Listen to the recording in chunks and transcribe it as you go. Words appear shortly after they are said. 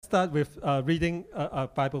start with reading a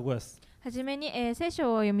Bible verse. はじめに、聖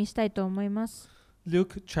書をお読みしたいと思います。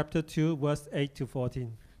Luke chapter 2 verse 8 to 14.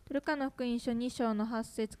 ルカの福音書2章の8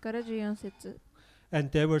節から14節。And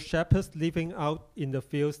there were shepherds living out in the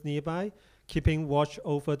fields nearby, keeping watch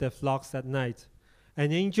over their flocks at night.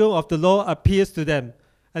 An angel of the Lord appears to them,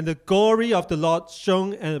 and the glory of the Lord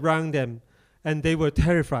shone around them, and they were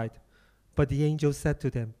terrified. But the angel said to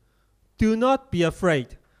them, Do not be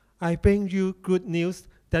afraid. I bring you good news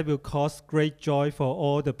that will cause great joy for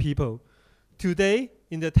all the people. Today,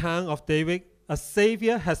 in the town of David, a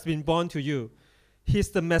Savior has been born to you. He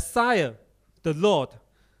is the Messiah, the Lord.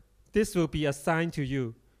 This will be a sign to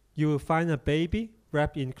you. You will find a baby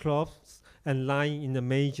wrapped in cloths and lying in a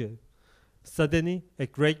manger. Suddenly, a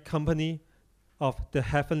great company of the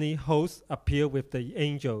heavenly hosts appeared with the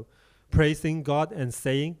angel, praising God and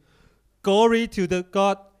saying, Glory to the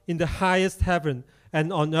God in the highest heaven,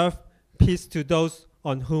 and on earth peace to those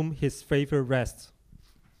on whom his favor rests.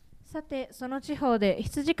 さて、その地方で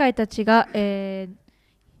羊飼いたちが、野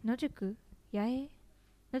宿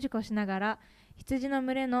をしながら羊の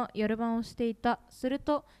群れの夜番をしていた。する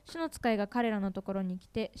と主の使いが彼らのところに来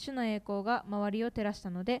て、主の栄光が周りを照らした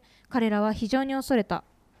ので、彼らは非常に恐れた。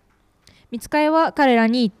御使いは彼ら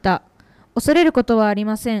に言った。恐れることはあり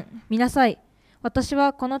ません。見なさい。私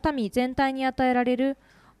はこの民全体に与えられる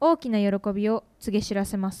大きな喜びを告げ知ら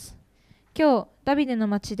せます。今日ダビデの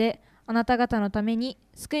町であなた方のために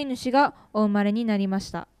救い主がお生まれになりまし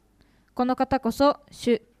た。この方こそ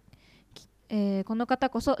主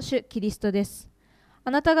キリストです。あ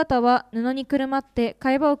なた方は布にくるまって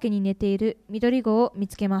貝羽桶に寝ている緑子を見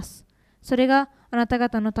つけます。それがあなた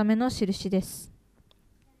方のための印です。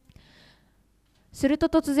すると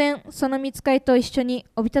突然、その御使いと一緒に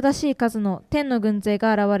おびただしい数の天の軍勢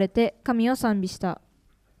が現れて神を賛美した。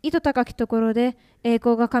意図高きところで栄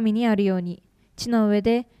光が神にあるように、地の上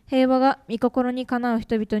で平和が御心にかなう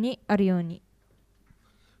人々にあるように。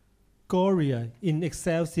Gloria in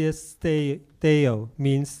excelsis Deo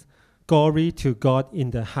means glory to God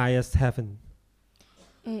in the highest heaven.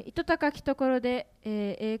 意図高きところで、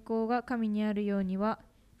栄光が神にあるようには、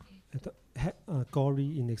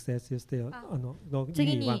Glory in excelsis Deo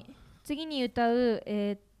次に歌う、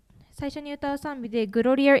最初に歌う賛美で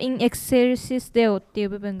Gloria in excelsis Deo っていう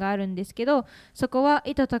部分があるんですけど、そこは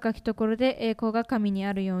意図高きところで栄光が神に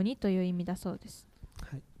あるようにという意味だそうです。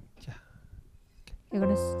はい、じゃあ。You're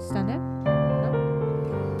gonna stand up?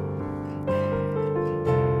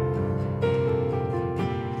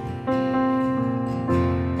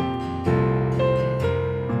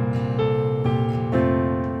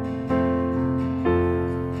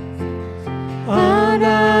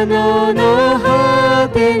 No. の果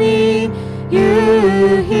てに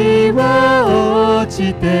夕日は落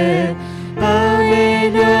ちて雨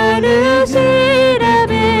なる調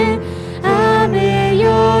べ雨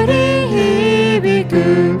より響く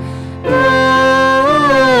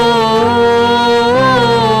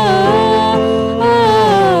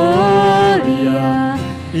Gloria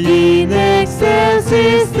in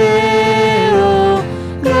excelsis Deo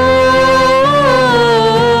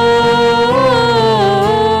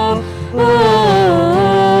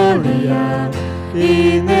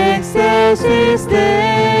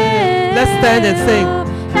Let's stand and sing.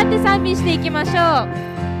 立って賛美していきましょう。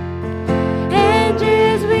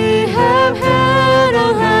Angels we have held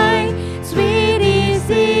on high, sweetly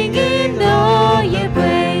singing all your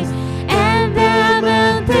praise, and the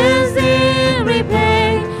mountains in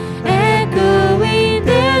replay, echoing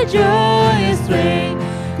their joyous strain.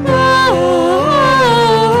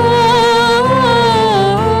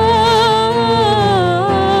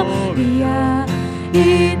 Gloria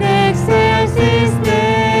in excelsis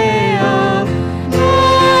Deo.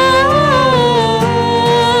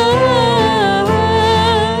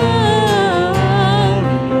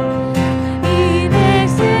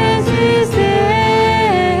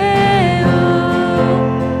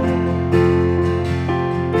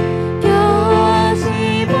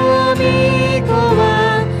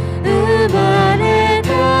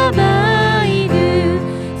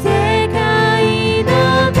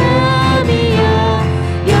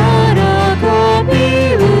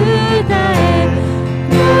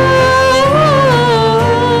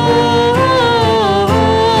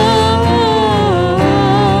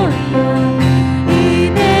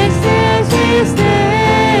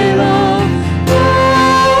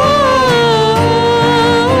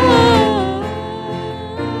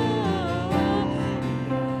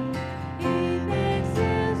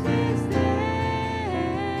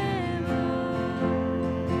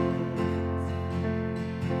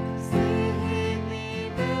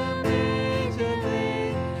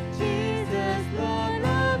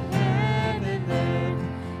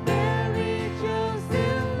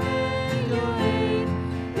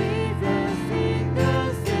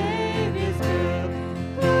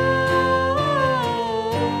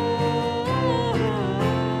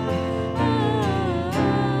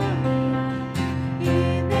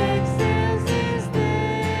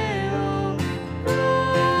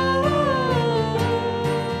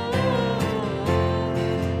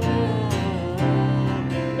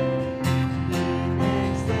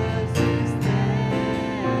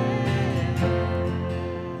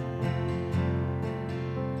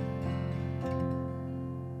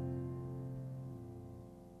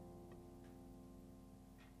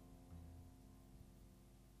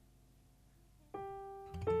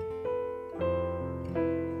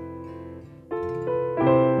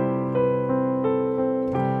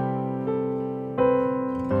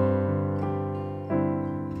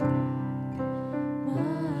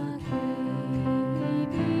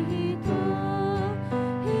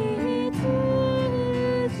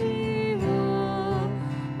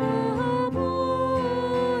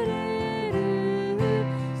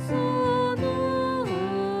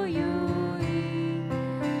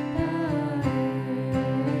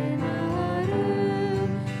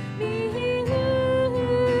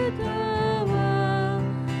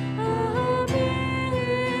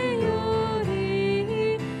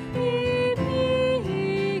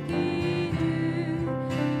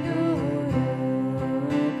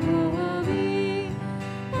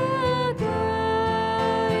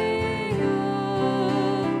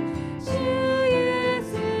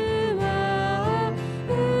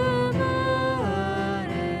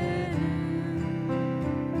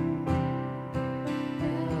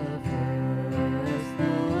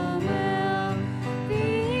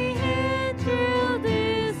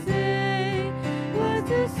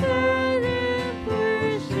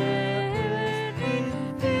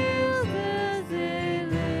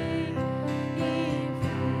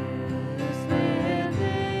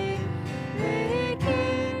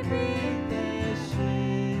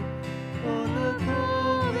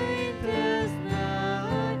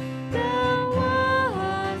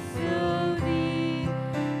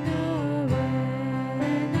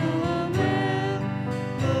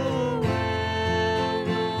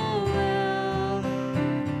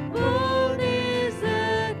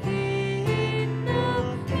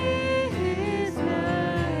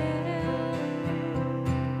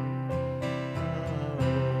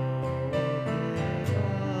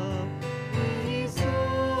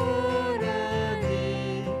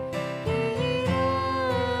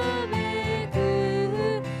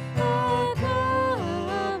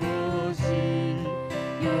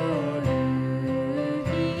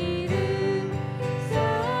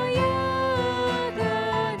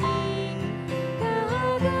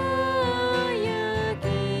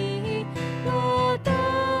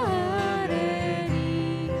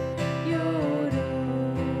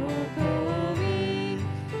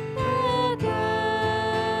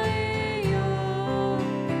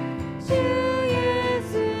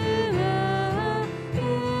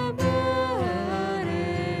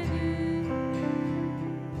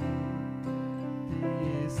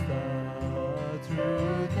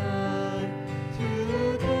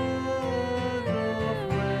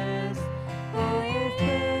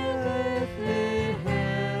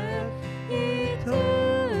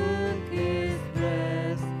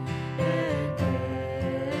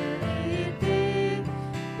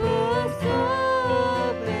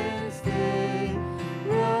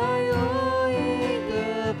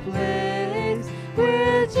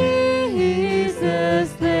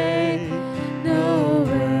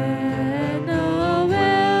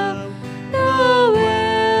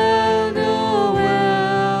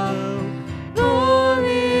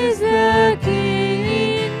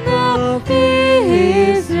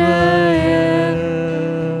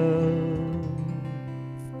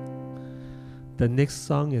 The next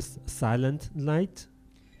song is Silent Night.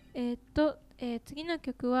 次の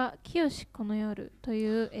曲は清しこの夜と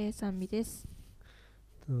いう、賛美です。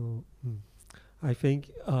So, I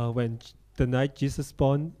think when the night Jesus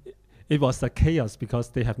born, it was a chaos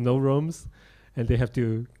because they have no rooms and they have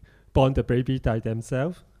to born the baby by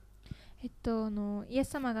themselves. イエス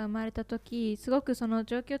様が生まれた時、すごくその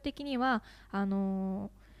状況的には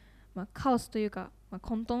カオスというか、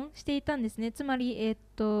混沌していたんですね。つまり、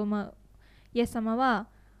イエス様は、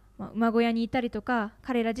馬小屋にいたりとか、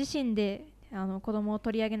彼ら自身で子供を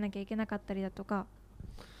取り上げなきゃいけなかったりだとか。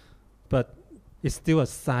But it's still a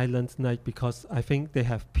silent night because I think they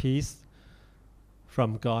have peace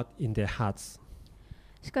from God in their hearts.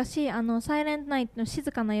 しかし、サイレントナイトの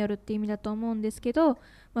静かな夜っていう意味だと思うんですけど、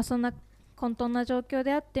そんな混沌な状況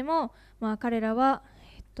であっても、彼らは、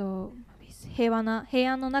平安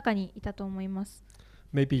の中にいたと思います。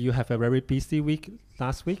Maybe you have a very busy week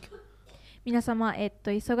last week. 皆様、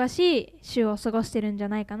忙しい週を過ごしてるんじゃ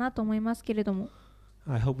ないかなと思いますけれども。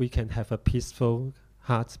I hope we can have a peaceful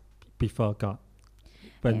heart before God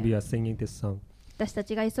when we are singing this song. 私た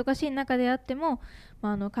ちが忙しい中であっても、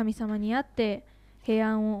神様にあって平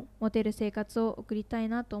安を持てる生活を送りたい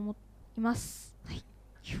なと思います。はい。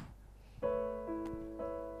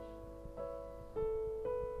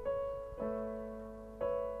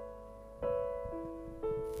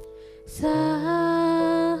Silent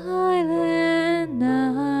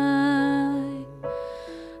night,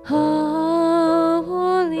 holy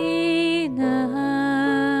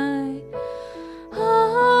night,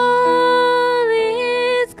 all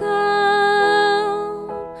is calm,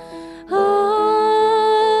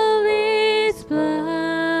 all is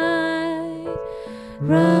bright.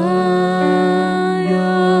 Run,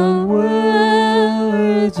 young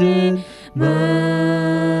virgin,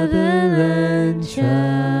 mother and child.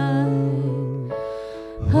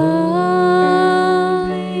 Holy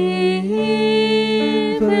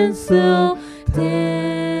infant, so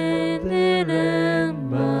tender and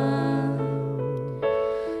mild,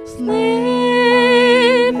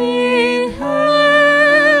 sleep in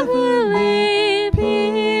heavenly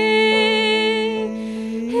peace,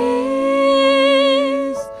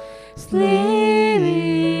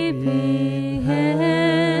 sleep in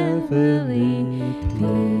heavenly peace.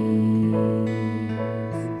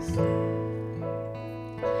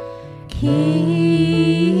 清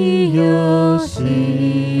し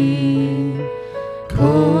こ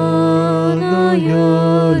の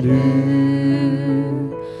夜、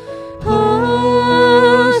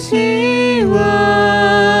星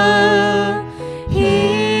は光、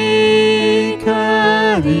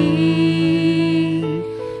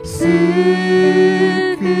救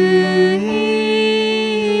い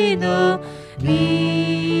の御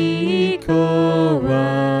子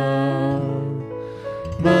は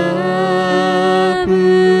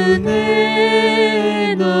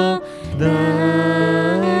胸の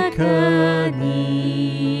中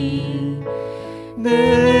に眠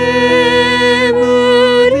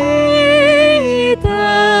り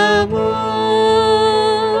たも人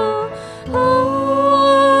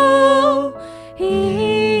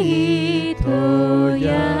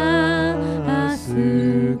やす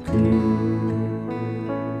く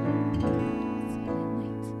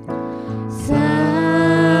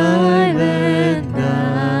Silent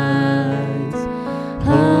night,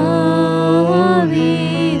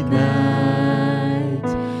 holy night,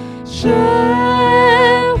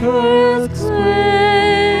 shepherds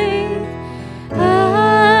wait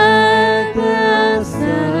at the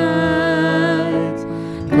sight,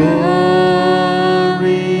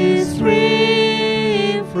 glory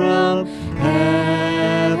stream from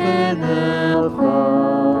heaven above.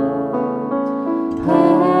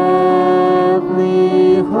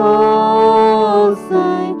 Heavenly hosts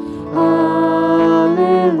sing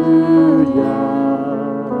hallelujah.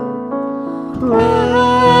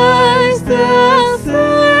 Christ the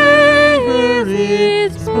Savior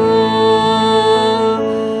is born.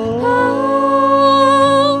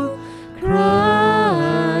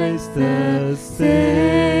 Christ the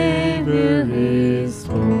Savior is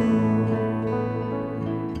born.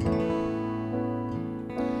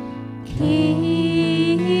 清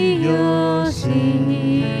し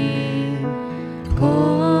こ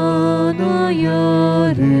の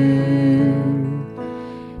夜、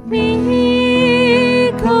御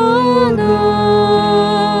子の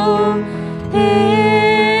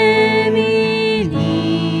笑み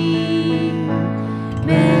に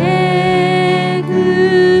恵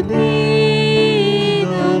み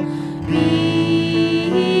の御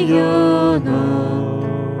世の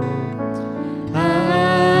明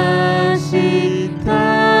日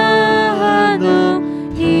の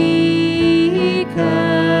日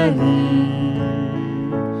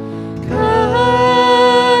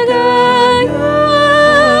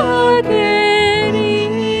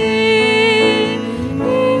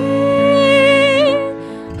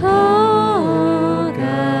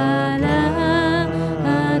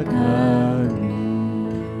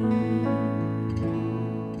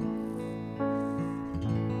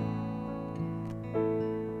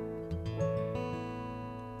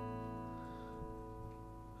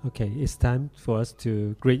Okay, it's time for us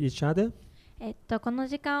to greet each other. この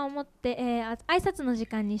時間をもって、挨拶の時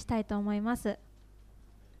間にしたいと思います。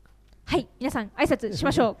はい、皆さん挨拶し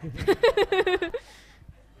ましょう。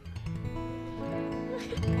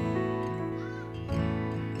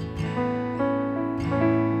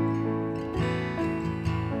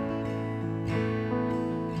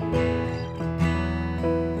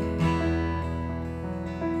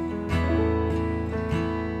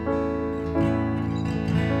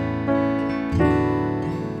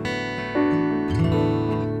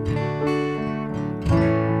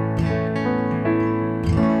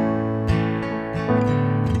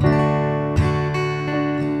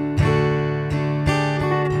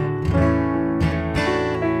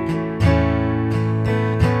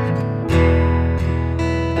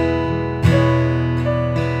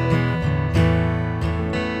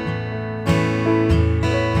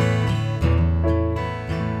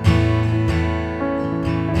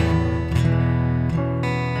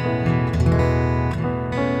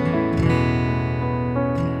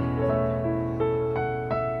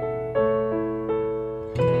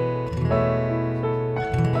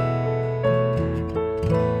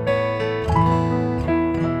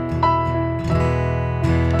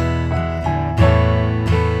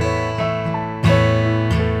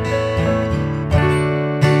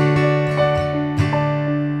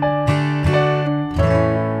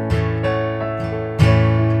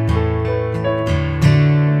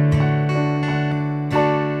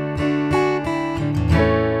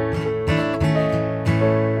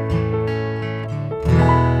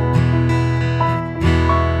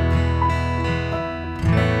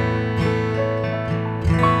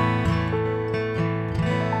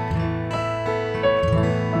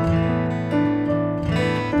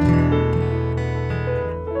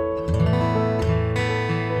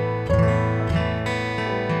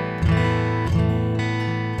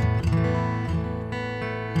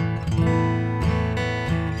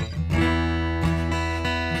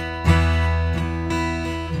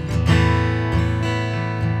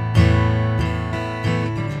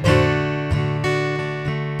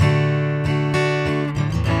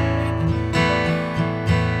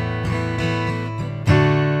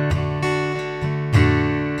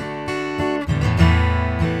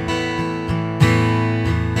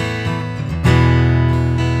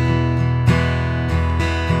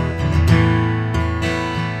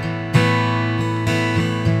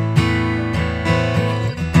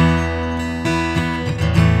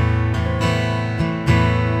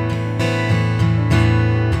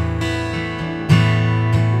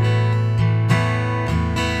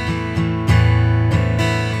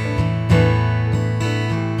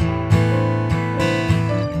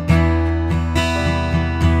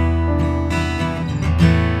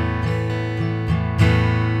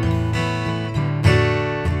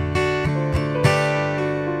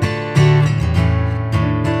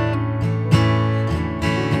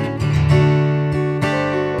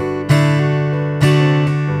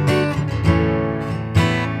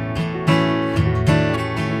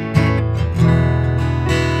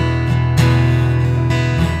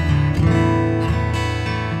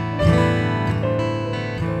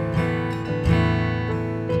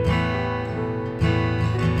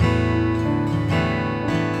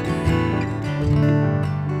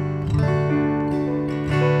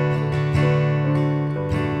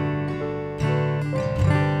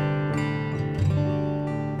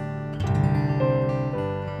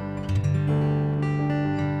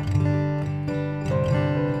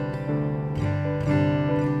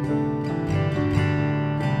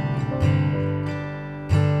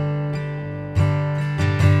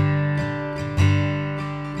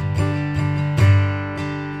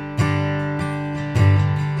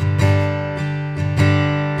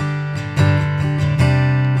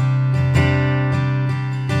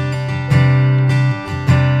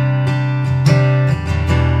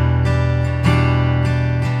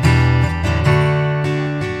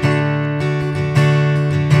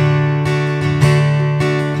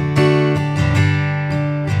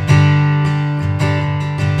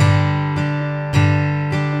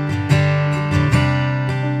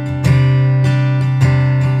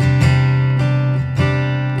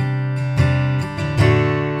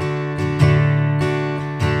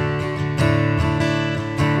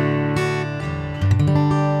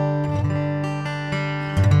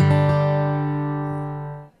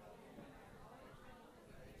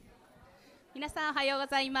皆さんおはようご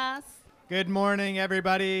ざいます。 Good morning,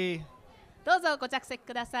 everybody. どうぞご着席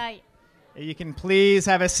ください。 You can please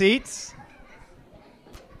have a seat.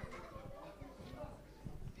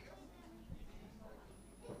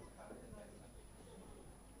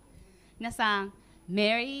 皆さん、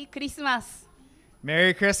メリークリスマス。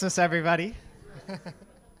 Merry Christmas, everybody.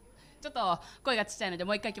 ちょっと声がちっちゃいので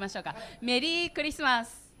もう一回いきましょうか。メリークリスマ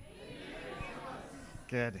ス。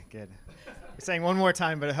 Good, good. We're saying one more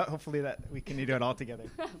time, but hopefully that we can do it all together.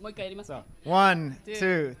 もう一回やりますか。 So, 1,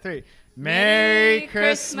 2, 3. Merry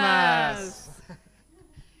Christmas.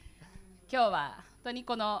 今日は本当に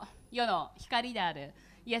この世の光である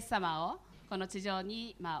イエス様をこの地上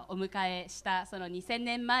にお迎えしたその2000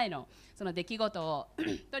年前のその出来事を本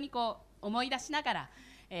当に思い出しながら、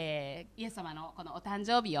イエス様のこのお誕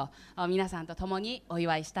生日を皆さんと共にお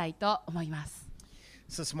祝いしたいと思います。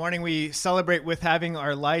So this morning we celebrate with having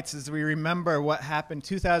our lights as we remember what happened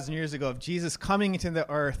 2,000 years ago of Jesus coming into the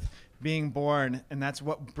earth, being born, and that's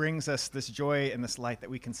what brings us this joy and this light that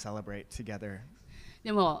we can celebrate together.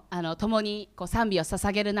 でも共に賛美を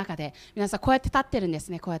捧げる中で皆さんこうやって立ってるんで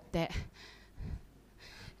すね。こうやって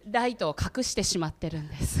ライトを隠してしまってるん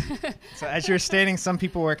です。So as you're standing, some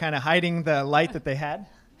people were kind of hiding the light that they had.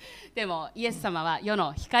 でもイエス様は世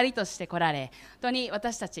の光として来られ、本当に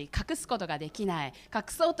私たち隠すことができない、隠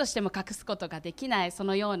そうとしても隠すことができない、そ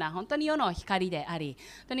のような本当に世の光であり、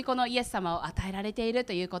本当にこのイエス様を与えられている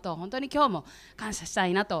ということを本当に今日も感謝した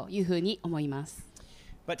いなというふうに思います。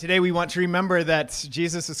But today we want to remember that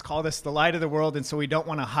Jesus has called us the light of the world, and so we don't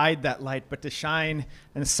want to hide that light, but to shine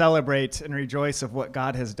and celebrate and rejoice of what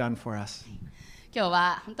God has done for us. 今日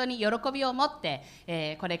は本当に喜びを持っ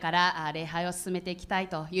て、これから礼拝を進めていきたい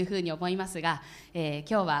というふうに思いますが、今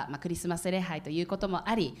日はクリスマス礼拝ということも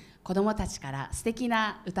あり、子どもたちから素敵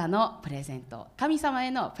な歌のプレゼント、神様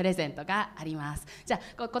へのプレゼントがあります。じゃ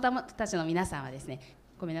あ子どもたちの皆さんはですね、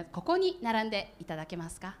ここに並んでいただけま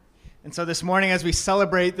すか。And so this morning, as we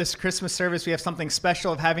celebrate this Christmas service, we have something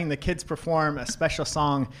special of having the kids perform a special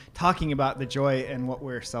song talking about the joy and what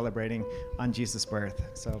we're celebrating on Jesus' birth.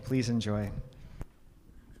 So please enjoy.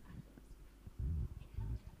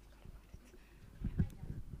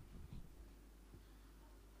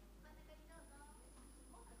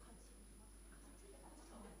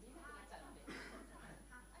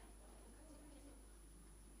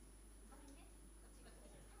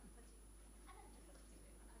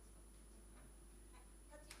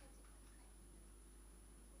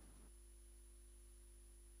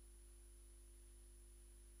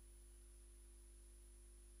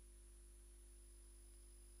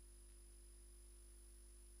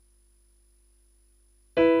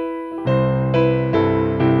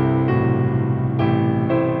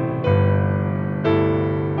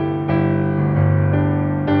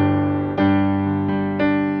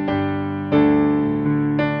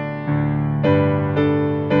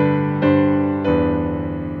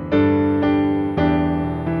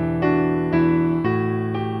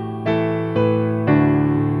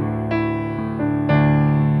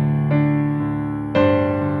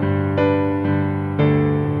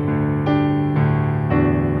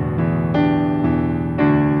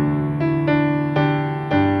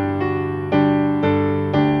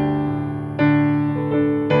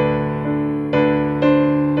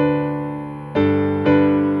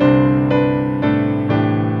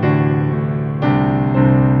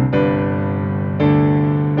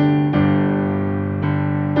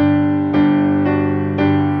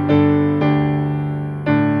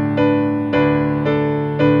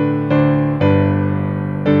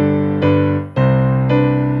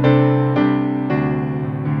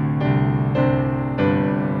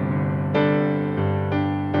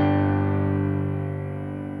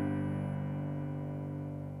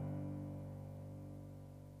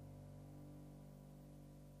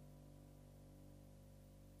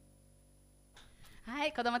は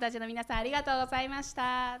い、子どもたちの皆さんありがとうございまし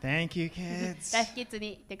た。 Thank you, kids. ライフキッズに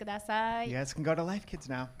行ってください。 You guys can go to Life Kids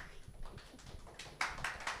now.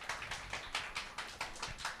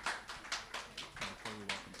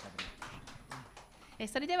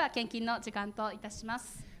 それでは献金の時間といたしま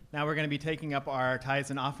す。 Now we're going to be taking up our tithes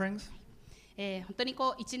and offerings. 本当に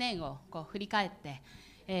1年を振り返って、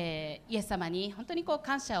イエス様に本当に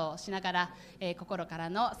感謝をしながら、心から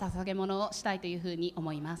の捧げ物をしたいというふうに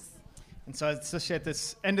思います。 And so, especially at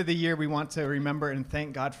this end of the year, we want to remember and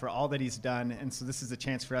thank God for all that He's done. And so, this is a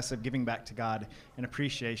chance for us of giving back to God in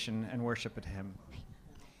appreciation and worship at Him.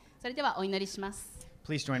 それではお祈りします。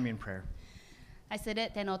 Please join me in prayer. 愛す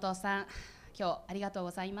る天のお父さん、今日ありがとう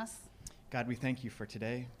ございます。 God, we thank you for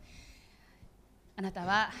today. あなた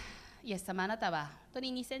は、イエス様、あなたは本当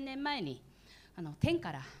に2000年前に天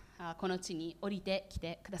からこの地に降りてき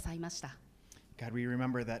てくださいました。 God, we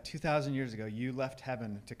remember that 2,000 years ago, you left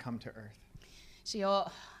heaven to come to earth. 主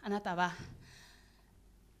よ、あなたは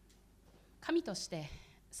神として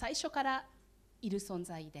最初からいる存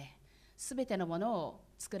在で、すべてのものを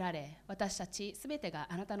作られ、私たちすべてが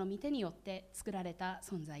あなたの御手によって作られた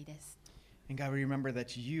存在です。And God, we remember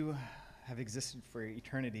that you have existed for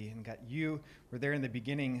eternity. And God, you were there in the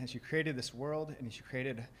beginning as you created this world and as you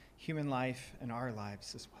created human life and our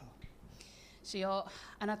lives as well. 主よ、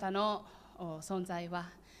あなたの存在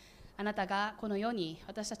は、あなたがこの世に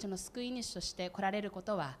私たちの救い主として来られるこ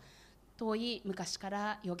とは、遠い昔か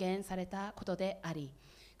ら予言されたことであり、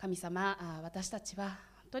神様、私たちは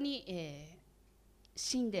本当に、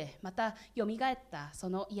死んでまたよみがえったそ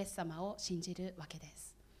のイエス様を信じるわけで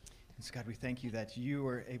す。So God, we thank you that you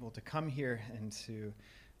were able to come here and to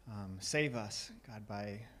save us, God,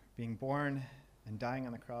 by being born and dying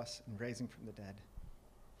on the cross and raising from the dead.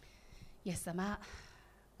 イエス様、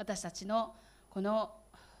私たちのこの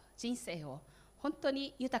人生を本当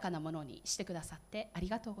に豊かなものにしてくださってあり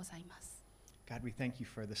がとうございます。God, we thank you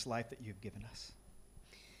for this life that you've given us.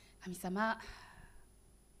 神様、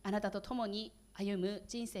あなたと共に歩む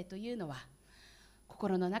人生というのは、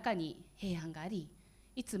心の中に平安があり、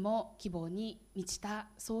いつも希望に満ちた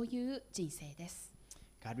そういう人生です。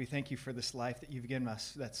God, we thank you for this life that you've given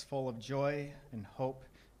us that's full of joy and hope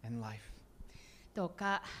and life. どう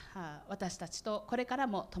か私たちとこれから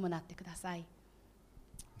も伴ってください。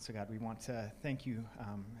So God, we want to thank you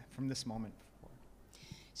from this moment forward.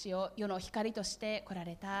 主よ、世の光として来ら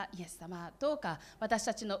れたイエス様、どうか私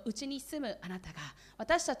たちのうちに住むあなたが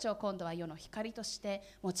私たちを今度は世の光として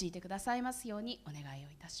用いてくださいますようにお願いを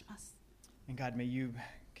いたします。And God, may you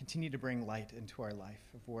continue to bring light into our life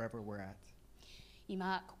of wherever we're at.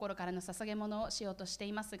 今、心からの捧げ物をしようとして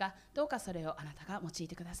いますが、どうかそれをあなたが用い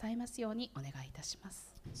てくださいますようにお願いいたしま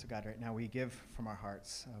す。So God, right now we give from our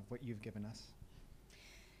hearts of what you've given us.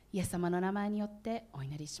 イエス様の名前によってお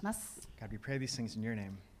祈りします。God, we pray these things in your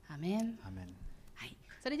name. アメン。Amen. はい、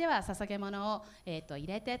それでは捧げ物を、入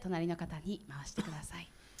れて隣の方に回してくださ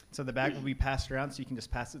い。So the bag will be passed around, so you can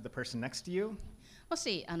just pass it to the person next to you. も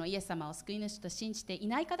しイエス様を救い主と信じてい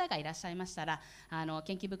ない方がいらっしゃいましたら、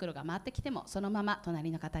献金袋が回ってきてもそのまま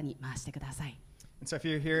隣の方に回してください。And so if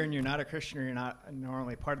you're here and you're not a Christian or you're not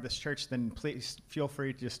normally part of this church, then please feel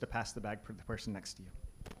free just to pass the bag to the person next to you.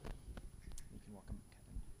 You can welcome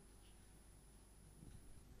Kevin.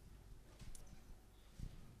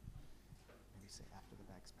 Maybe say after the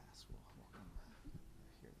bag's passed, we'll welcome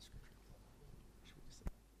hear the scripture. Should we just say?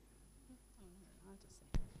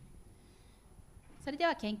 それで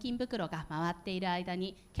は献金袋が回っている間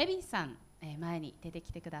にケビンさん、前に出て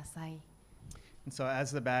きてください。And so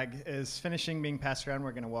as the bag is finishing being passed around,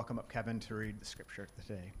 we're going to welcome up Kevin to read the scripture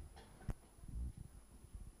today.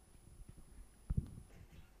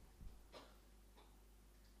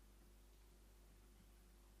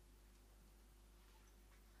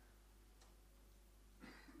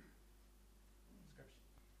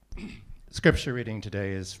 Scripture reading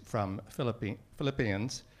today is from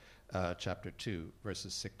Philippians chapter 2,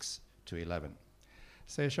 verses 6 to 11.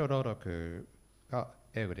 聖書朗読が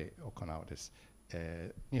英語で行うです。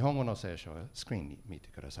日本語の聖書をスクリーンに見て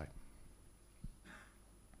ください。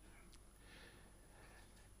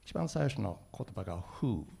一番最初の言葉が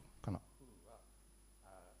Who かな。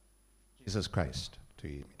Jesus Christ と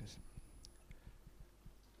いう意味です。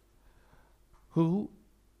Who,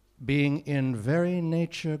 being in very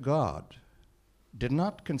nature God, did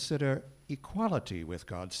not consider equality with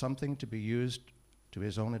God something to be used to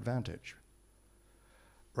his own advantage.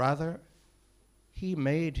 Rather, he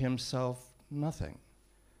made himself nothing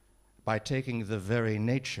by taking the very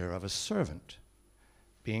nature of a servant,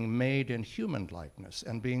 being made in human likeness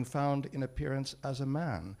and being found in appearance as a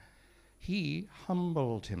man. He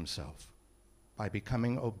humbled himself by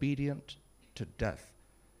becoming obedient to death,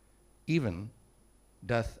 even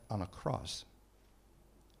death on a cross.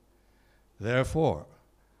 Therefore,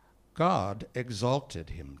 God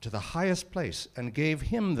exalted him to the highest place and gave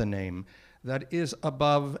him the name that is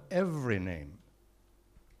above every name,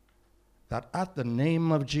 that at the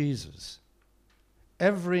name of Jesus,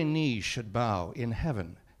 every knee should bow in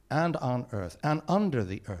heaven and on earth and under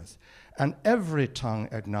the earth, and every tongue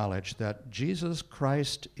acknowledge that Jesus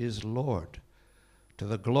Christ is Lord, to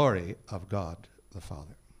the glory of God the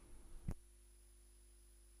Father.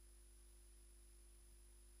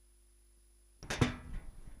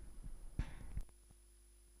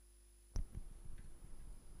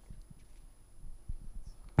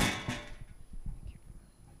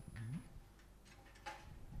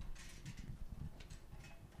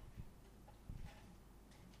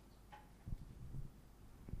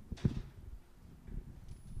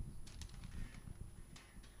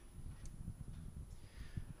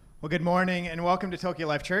 Well, good morning and welcome to Tokyo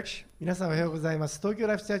Life Church. 皆さんおはようございます。東京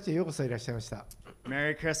ライフチャーチへようこそいらっしゃいました。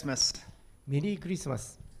 Merry Christmas. メリークリスマ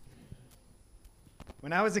ス。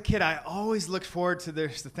When I was a kid, I always looked forward to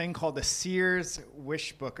there's the thing called the Sears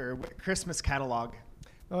Wish Book or Christmas catalog.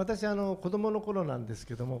 私子供の頃なんです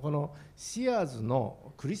けども、このシアーズ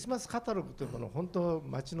のクリスマスカタログというものを本当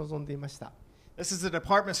待ち望んでいました。This is a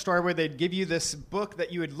department store where they'd give you this book that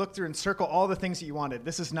you would look through and circle all the things that you wanted.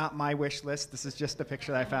 This is not my wish list. This is just a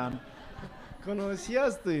picture that I found. このシア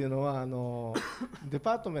ーズというのはデ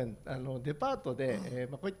パートで、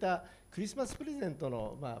こういったクリスマスプレゼント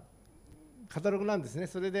の、カタログなんですね。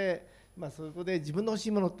それで、そこで自分の欲し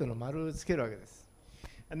いものっていうのを丸つけるわけです。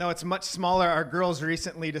And though it's much smaller, our girls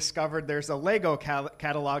recently discovered there's a Lego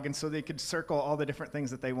catalog, and so they could circle all the different things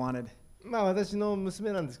that they wanted. 私の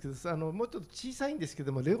娘なんですけど、もうちょっと小さいんですけ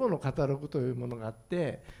ども、レゴのカタログというものがあっ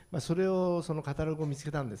て、そのカタログを見つ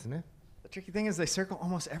けたんですね。The tricky thing is they circle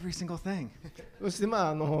almost every single thing. そして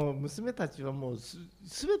娘たちはもうす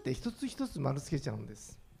べて一つ一つ丸つけちゃうんで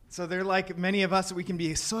す。So they're like many of us, we can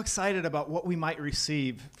be so excited about what we might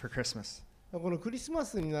receive for Christmas. このクリスマ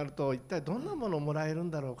スになると一体どんなものをもらえる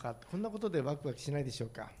んだろうか、こんなことでワクワクしないでしょう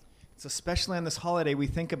か。So especially on this holiday, we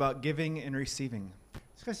think about giving and receiving.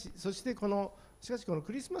 しかしこの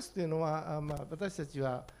クリスマスというのは、私たち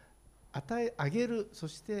はあげる、そ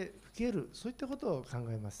して受ける、そういったことを考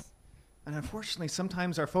えます。And unfortunately,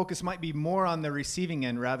 sometimes our focus might be more on the receiving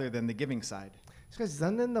end rather than the giving side. しかし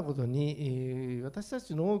残念なことに、私た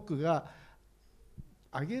ちの多くが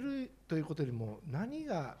あげるということよりも何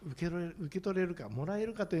が受け取れるか、もらえ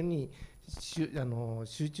るかというに集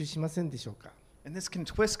中しませんでしょうか。And this can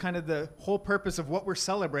twist kind of the whole purpose of what we're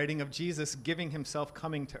celebrating of Jesus giving himself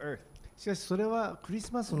coming to earth. しかしそれはクリ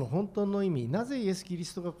スマスの本当の意味、なぜイエス・キリ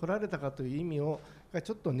ストが来られたかという意味が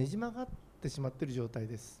ちょっとねじ曲がってしまっている状態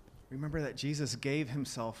です。Remember that Jesus gave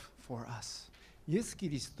himself for us. イエス・キ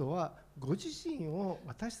リストはご自身を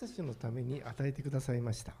私たちのために与えてください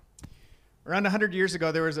ました。Around 100 years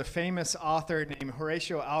ago, there was a famous author named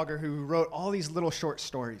Horatio Alger who wrote all these little short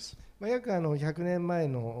stories. 約100年前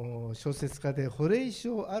の小説家でホレイシ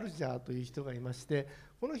ョ・アルジャーという人がいまして、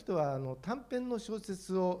この人は短編の小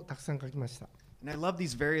説をたくさん書きました。And I love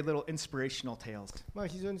these very little inspirational tales.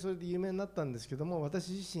 非常にそれで有名になったんですけども、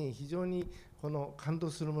私自身非常にこの感動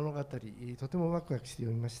する物語、とてもワクワクして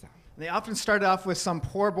読みました。They often started off with some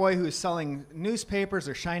poor boy who's selling newspapers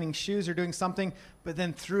or shining shoes or doing something, but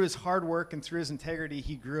then through his hard work and through his integrity,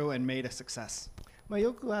 he grew and made a success.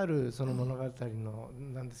 よくあるその物語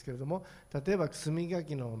なんですけれども、例えばくすみが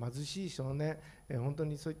きの貧しい少年、本当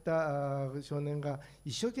にそういった少年が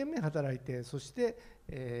一生懸命働いて、そして、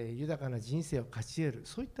豊かな人生を勝ち得る、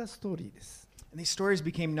そういったストーリーです。And these stories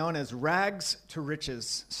became known as rags to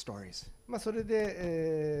riches stories. それ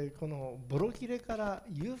で、このボロ切れから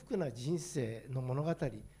裕福な人生の物語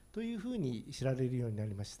というふうに知られるようにな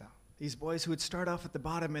りました。These boys who would start off at the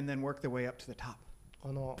bottom and then work their way up to the top.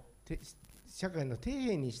 この社会の底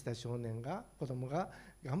辺にした少年が、子供が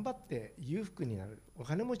頑張って裕福になる、お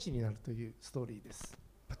金持ちになるというストーリーです。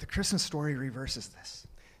But the Christmas story reverses this.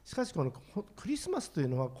 しかしこのクリスマスという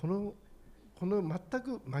のはこの全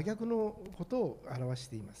く真逆のことを表し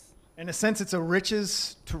ています。In a sense, it's a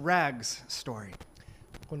riches to rags story.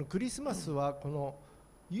 このクリスマスはこの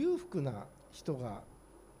裕福な人が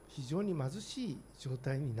非常に貧しい状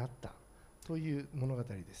態になったという物語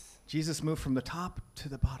です。Jesus moved from the top to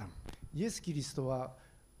the bottom. イエス・キリストは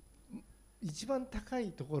一番高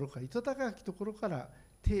いところから糸高きところから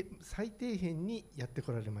最底辺にやって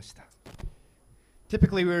こられました。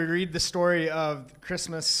Typically, we would read the story of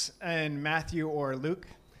Christmas in Matthew or Luke.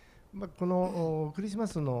 このクリスマ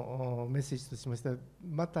スのメッセージとしましては、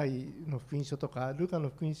マタイの福音書とかルカの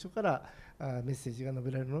福音書からメッセージが述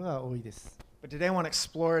べられるのが多いです。But today I want to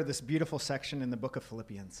explore this beautiful section in the book of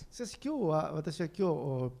Philippians. しかし私は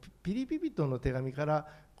今日ピリピ人の手紙から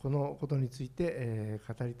このことについて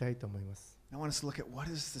語りたいと思います。I want us to look at what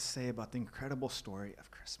does this say about the incredible story of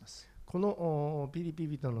Christmas. このピリピ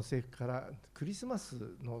人の聖句からクリスマス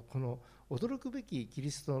のこの驚くべきク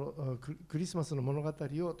リスマスの物語を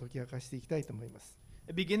解き明かしていきたいと思います。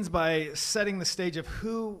It begins by setting the stage of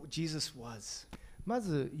who Jesus was. ま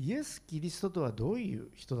ずイエス・キリストとはどういう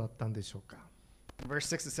人だったんでしょうか。In verse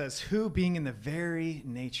 6 it says, who being in the very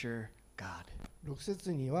nature God. 6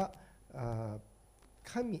節には6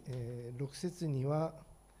節には、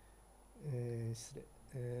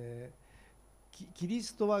キリ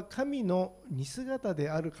ストは神の似姿で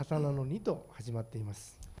ある方なのにと始まっていま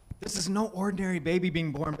す。This is no ordinary baby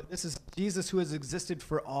being born, but this is Jesus who has existed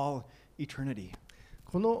for all eternity.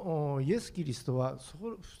 このイエス・キリストは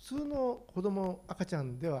普通の子供、赤ちゃ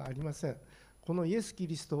んではありません。このイエス・キ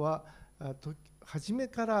リストは初め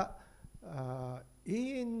から永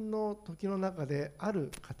遠の時の中であ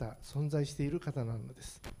る方、存在している方なので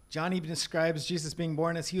す。John even describes Jesus being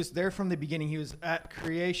born as he was there from the beginning. He was at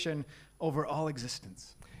creation over all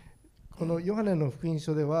existence. このヨハネの福音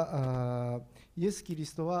書ではイエス・キリ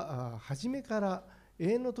ストは初めから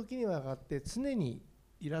永遠の時には上がって常に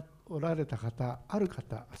おられた方、ある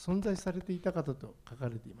方、存在されていた方と書か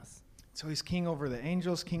れています。So he's king over the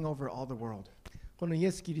angels, king over all the world. このイ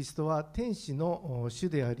エス・キリストは天使の主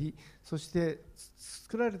であり、そして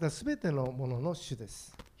作られたすべてのものの主で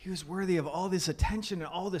す。He was worthy of all this attention and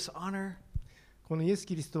all this honor. このイエス・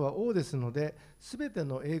キリストは王ですので、すべて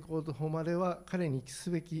の栄光と誉れは彼に帰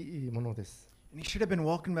すべきものです。And he should have been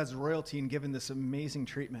welcomed as royalty and given this amazing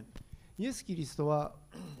treatment. イエス・キリストは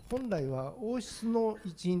本来は王室の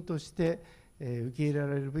一員として受け入れら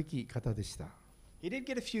れるべき方でした。He did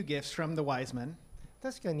get a few gifts from the wise men.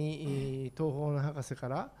 確かに東方の博士か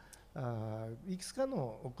らいくつか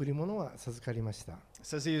の贈り物は授かりました。It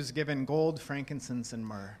says he was given gold, frankincense, and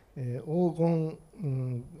myrrh. 黄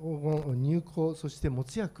金、乳香、そして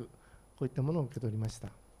没薬、こういったものを受け取りました。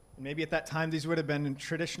Maybe at that time these would have been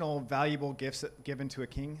traditional, valuable gifts given to a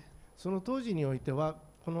king. その当時においては、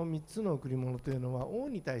この3つの贈り物というのは王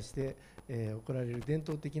に対して、贈られる伝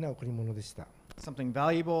統的な贈り物でした。Something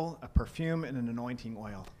valuable, a perfume, and an anointing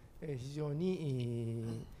oil. 非常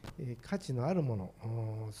に価値のあるも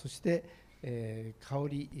の、そして香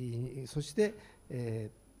り、そして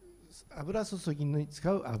油注ぎに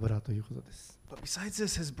使う油ということです。But besides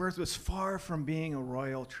this, his birth was far from being a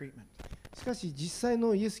royal treatment. しかし実際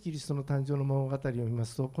のイエス・キリストの誕生の物語を見ま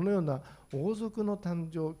すと、このような王族の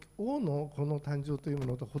誕生、王のこの誕生というも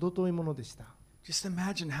のと程遠いものでした。Just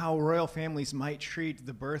imagine how royal families might treat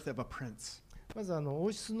the birth of a prince. まず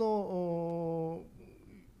王室の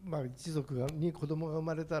一族に子供が生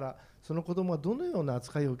まれたら、その子供はどのような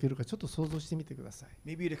扱いを受けるかちょっと想像してみてください。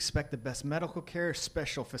Maybe you'd expect the best medical care,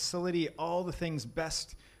 special facility, all the things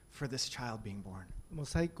best for this child being born. もう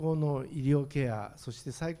最高の医療ケア、そし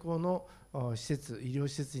て最高の施設、医療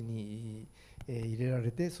施設に入れられ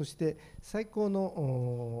て、そして最高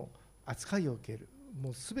の扱いを受ける。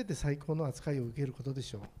もうすべて最高の扱いを受けることで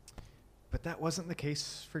しょう。But that wasn't the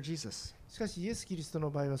case for Jesus. しかしイエス・キリストの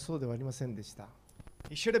場合はそうではありませんでした。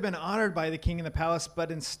He should have been honored by the king in the palace, but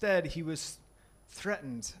instead he was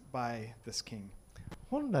threatened by this king.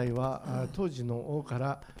 本来は当時の王か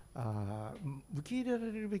ら受け入れら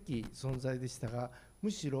れるべき存在でしたが、む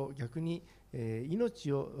しろ逆に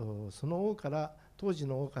命をその王から、当時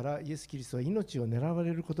の王からイエス・キリストは命を狙わ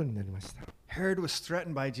れることになりました。Herod was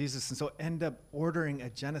threatened by Jesus and so ended up ordering a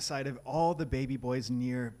genocide of all the baby boys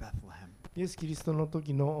near Bethlehem. イエス・キリストの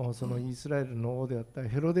時のそのイスラエルの王であった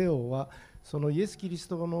ヘロデ王は、そのイエス・キリス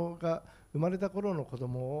トが生まれた頃の子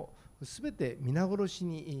供をすべて皆殺し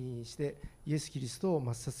にしてイエス・キリストを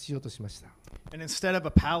抹殺しようとしました。And instead of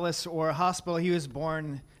a palace or a hospital, he was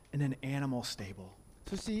born in an animal stable.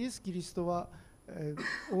 そしてイエス・キリストは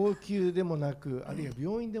王宮でもなく、あるいは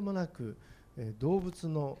病院でもなく、動物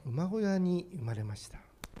の馬小屋に生まれました。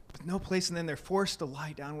With no place, and then they're forced to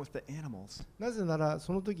lie down with the animals. なぜなら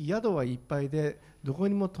その時宿はいっぱいでどこ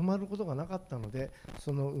にも泊まることがなかったので、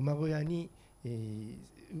その馬小屋に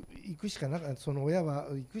行くしかなかった、その親は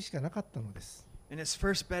行くしかなかったのです。And his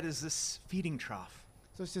first bed is this feeding trough.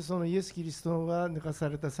 そしてそのイエス・キリストが寝かさ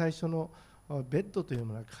れた最初のベッドという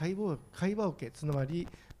ものは貝羽桶、つまり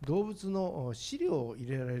動物の飼料を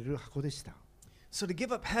入れられる箱でした。So to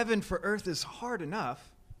give up heaven for earth is hard enough.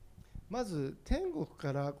 まず天国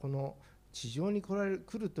からこの地上に来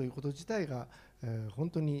るということ自体が本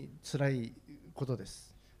当に辛いことで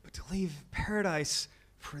す。But to leave paradise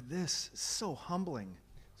for this is so humbling.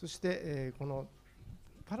 そしてこの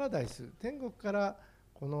パラダイス、天国から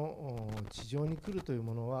この地上に来るという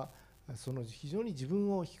ものは、その非常に自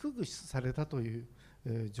分を低くされたという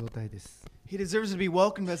状態です。He deserves to be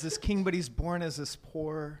welcomed as this king, but he's born as this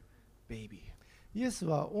poor baby. イエス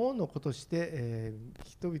は王の子として、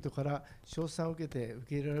人々から称賛を受けて受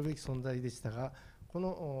け入れられるべき存在でしたが、こ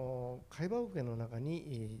の貝羽桶の中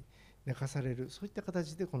に、寝かされる、そういった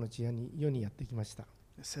形でこの世にやってきました。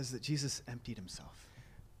It says that Jesus emptied himself.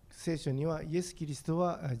 聖書にはイエス・キリスト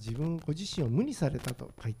はご自身を無にされた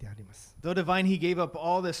と書いてあります。Though divine, he gave up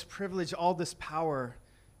all this privilege, all this power.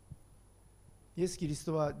 イエス・キリス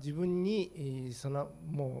トは自分に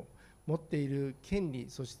もう持っている権利、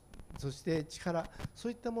そして力、そ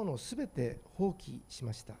ういったものをすべて放棄し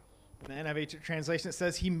ました。In the NIV translation, it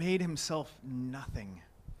says he made himself nothing.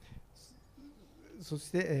 そ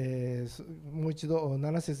して、もう一度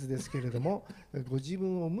7節ですけれども、ご自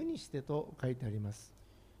分を無にしてと書いてあります。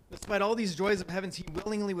Despite all these joys of heavens, he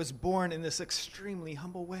willingly was born in this extremely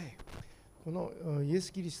humble way. このイエ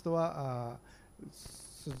ス・キリストは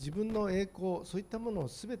自分の栄光、そういったものを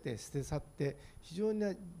すべて捨て去って、非常に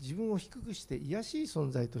自分を低くして卑しい存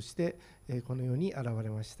在として、この世に現れ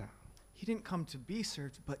ました。He didn't come to be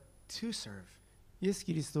served, but to serve. イエス・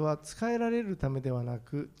キリストは仕えられるためではな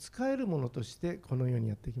く、仕えるものとしてこの世に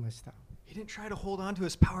やってきました。He didn't try to hold on to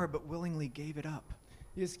his power, but willingly gave it up.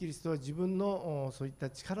 イエス・キリストは自分のそういった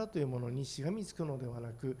力というものにしがみつくのではな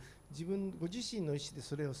く、ご自身の意志で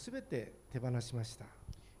それをすべて手放しました。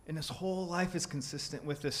And his whole life is consistent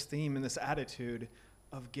with this theme and this attitude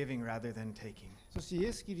of giving rather than taking. そしてイ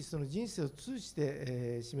エス・キリストの人生を通じ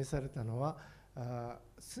て、示されたのは、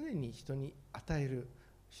常に人に与える、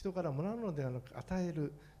人からもらうのではなく与え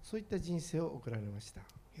る、そういった人生を送られました。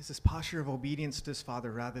He has this posture of obedience to his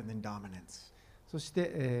father rather than dominance. そし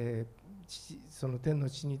て、その天の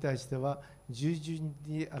父に対しては従順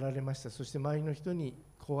にあられました。そして周りの人に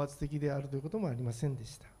高圧的であるということもありませんで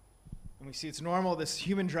した。And we see it's normal, this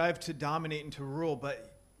human drive to dominate and to rule,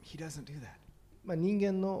 but he doesn't do that. 人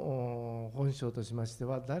間の本性としまして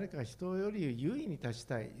は、誰か人より優位に立ち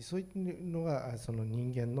たい、そういったのがその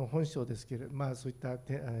人間の本性ですけれども、そういった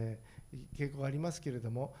傾向がありますけれど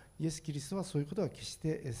も、イエス・キリストはそういうことは決し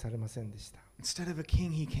てされませんでした。Instead of a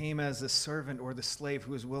king, he came as a servant or the slave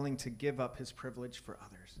who was willing to give up his privilege for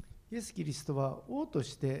others. イエス・キリストは王と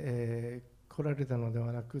して、来られたので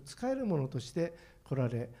はなく、使えるものとして来ら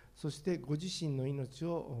れ、そしてご自身の命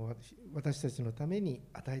を私たちのために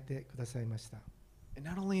与えてくださいました。And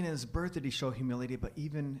not only in his birth did he show humility, but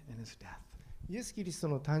even in his death. イエス・キリスト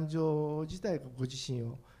の誕生自体がご自身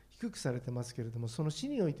を低くされてますけれども、その死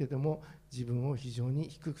においてでも自分を非常に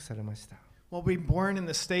低くされました。While being born in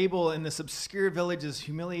the stable in this obscure village is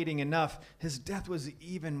humiliating enough, his death was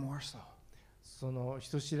even more so. その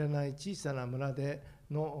人知れない小さな村で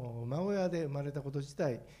の馬小屋で生まれたこと自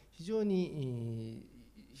体、非常に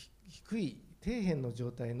低い底辺の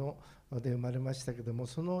状態ので生まれましたけれども、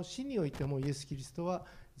その死においてもイエス・キリストは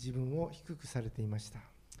自分を低くされていました。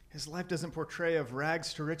His life doesn't portray of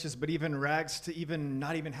rags to riches, but even rags to even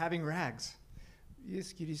not even having rags. イエ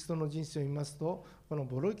ス・キリストの人生を見ますと、この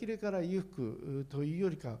ボロ切れから裕福というよ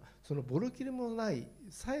りか、そのボロ切れもない、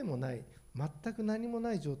さえもない、全く何も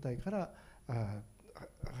ない状態から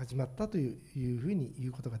始まったというふうに言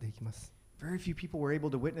うことができます。Very few people were able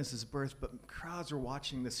to witness his birth, but crowds were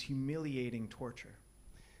watching this humiliating torture.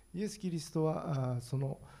 イエス・キリストはそ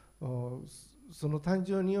の誕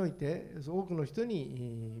生において多くの人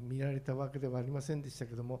に見られたわけではありませんでした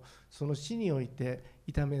けれども、その死において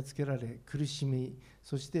痛めつけられ、苦しみ、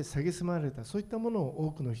そして蔑まれた、そういったものを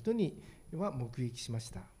多くの人には目撃しまし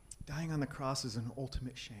た。Dying on the cross is an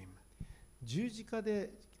ultimate shame. 十字架で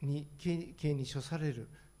刑に処される、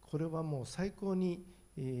これはもう最高に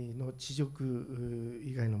の恥辱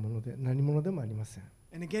以外のもので何者でもありません。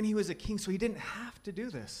And again, he was a king, so he didn't have to do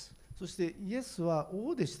this. そしてイエスは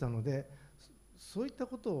王でしたので、そういった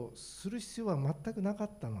ことをする必要は全くなかっ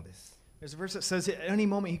たのです。There's a verse that says at any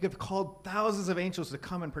moment he could have called thousands of angels to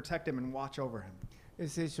come and protect him and watch over him.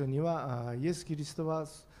 聖書にはイエス・キリストは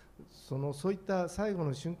そういった最後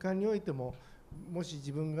の瞬間においても、もし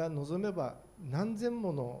自分が望めば何千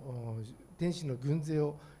もの天使の軍勢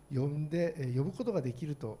を呼ぶことができ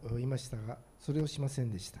ると言いましたが、それをしませ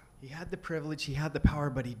んでした。He had the privilege, he had the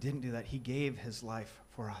power, but he didn't do that. He gave his life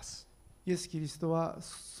for us. イエス・キリストは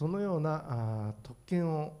そのような特権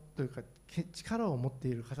をというか力を持って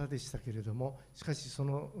いる方でしたけれども、しかしそ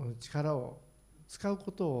の力を使う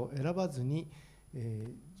ことを選ばずに、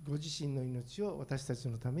ご自身の命を私たち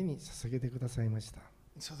のために捧げてくださいました。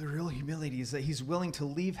So the real humility is that he's willing to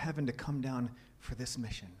leave heaven to come down for this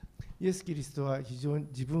mission. イエス・キリストは非常に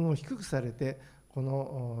自分を低くされて、こ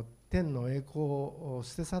の天の栄光を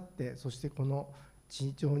捨て去って、そしてこの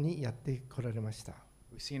地上にやって来られました。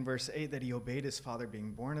We see in verse 8 that he obeyed his father,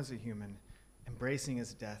 being born as a human, embracing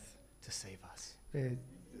his death to save us.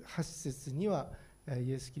 8節には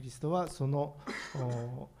イエス・キリストはその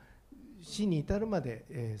死に至るま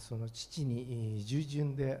でその父に従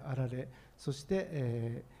順であられ、そし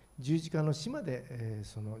て十字架の死まで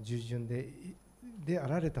その従順であ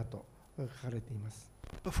られたと書かれています。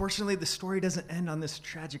But fortunately, the story doesn't end on this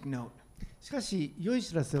tragic note. しかし、良い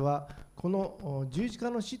知らせは、この十字架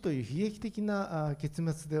の死という悲劇的な結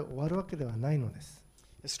末で終わるわけではないのです。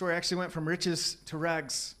The story actually went from riches to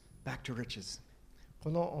rags, back to riches. こ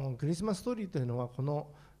のクリスマスストーリーというのは、この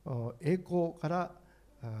栄光から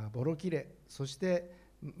ボロ切れ、そして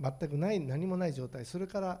全くない、何もない状態、それ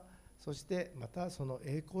からそしてまたその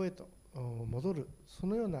栄光へと戻る、そ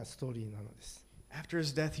のようなストーリーなのです。After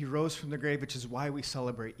his death, he rose from the grave, which is why we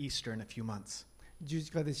celebrate Easter in a few months. 十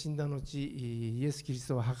字架で死んだ後、イエス・キリス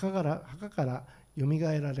トは墓からよみ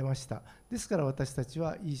がえられました。ですから私たち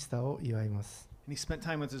はイースターを祝います。he spent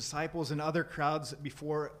time with his disciples and other crowds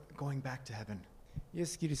before going back to heaven. イエ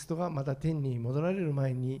ス・キリストがまた天に戻られる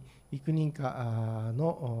前に幾人か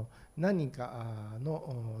の何人か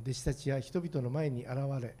の弟子たちや人々の前に現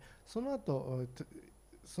れ、その後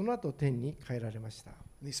天に帰られました。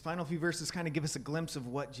 These final few verses kind of give us a glimpse of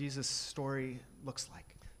what Jesus' story looks like.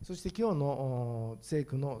 そして今日の聖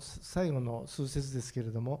句の最後の数節ですけれ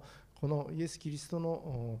ども、このイエス・キリスト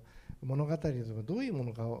の物語でどういうも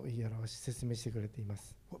のかを言い表し説明してくれていま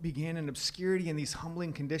す。 What began in obscurity in these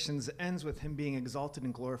humbling conditions ends with him being exalted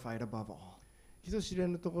and glorified above all. 人知れ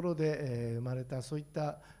ぬところで生まれたそういっ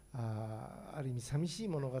たある意味寂しい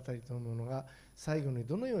物語というものが最後に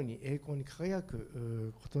どのように栄光に輝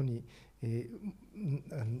くことにイ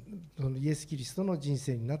エス・キリストの人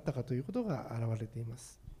生になったかということが表れていま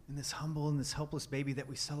す。 And this humble and this helpless baby that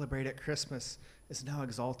we celebrate at Christmas is now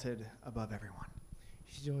exalted above everyone.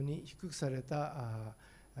 非常に低くされた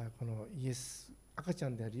この赤ちゃ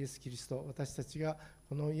んであるイエス・キリスト、私たちが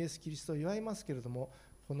このイエス・キリストを祝いますけれども、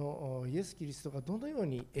このイエス・キリストがどのよう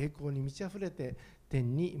に栄光に満ち溢れて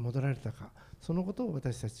天に戻られたか、そのことを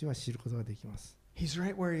私たちは知ることができます。 He's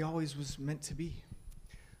right where he always was meant to be.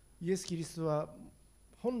 イエス・キリストは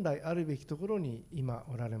本来あるべきところに今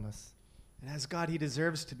おられます。 And as God, he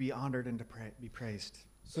deserves to be honored and to be praised.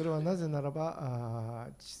 それはなぜならば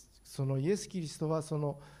そのイエス・キリストはそ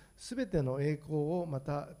のすべての栄光をま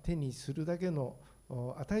た手にするだけの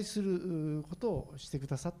値することをしてく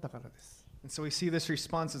ださったからです。 And so we see this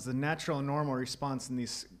response as the natural and normal response in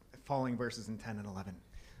these following verses in 10 and 11.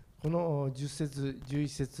 この10節11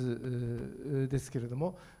節ですけれど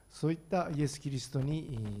も、そういったイエス・キリスト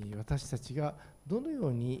に私たちがどのよ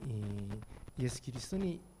うにイエス・キリスト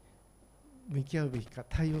に向き合うべきか、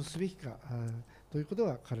対応すべきかということ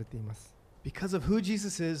が書かれています。 Because of who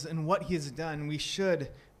Jesus is and what he has done, we should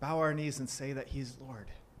bow our knees and say that he is Lord.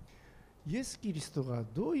 イエス・キリストが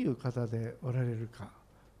どういう方でおられるか、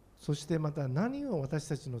そしてまた何を私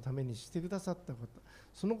たちのためにしてくださったこと、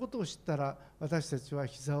そのことを知ったら私たちは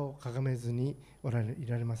膝をかがめずにい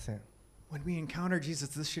られません。 When we encounter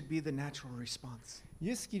Jesus, this should be the natural response. イ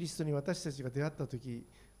エス・キリストに私たちが出会ったとき、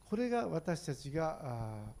これが私たち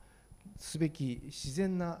がすべき自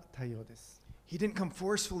然な対応です。 He didn't come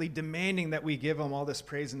forcefully demanding that we give him all this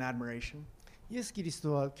praise and admiration. イエス・キリス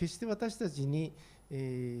トは決して私たちに、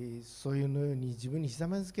そういうのように自分にひざ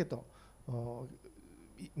まずけと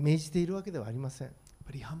命じているわけではありません。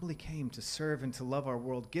 But he humbly came to serve and to love our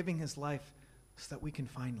world, giving his life so that we can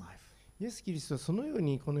find life. イエス・キリストはそのよう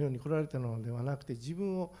にこの世に来られたのではなくて、自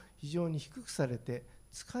分を非常に低くされて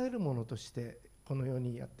使えるものとしてこの世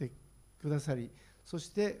にやってくださり、そし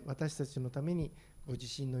て私たちのためにご自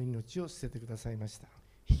身の命を捨ててくださいました。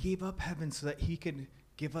 He gave up heaven so that he could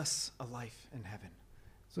give us a life in heaven.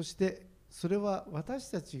 そしてそれは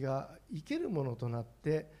私たちが生けるものとなっ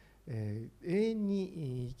て、永遠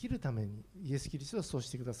に生きるためにイエス・キリストはそう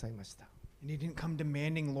してくださいました。 And he didn't come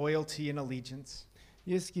demanding loyalty and allegiance.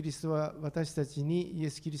 イエス・キリストは私たちにイエ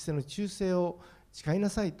ス・キリストの忠誠を誓いな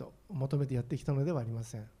さいと求めてやってきたのではありま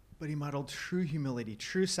せん。 But he modeled true humility,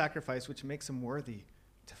 true sacrifice, which makes him worthy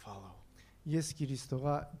to follow. イエス・キリスト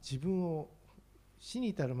が自分を死に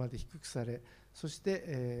至るまで低くされ、そし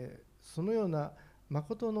て、そのような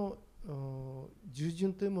誠の従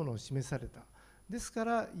順というものを示された。ですか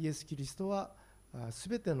らイエス・キリストはす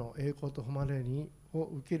べての栄光と誉れを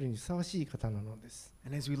受けるにふさわしい方なのです。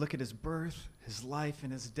 And as we look at his birth, his life,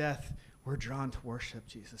 and his death, we're drawn to worship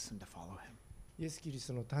Jesus and to follow him. イエス・キリス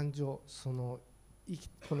トの誕生、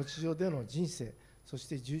この地上での人生、そし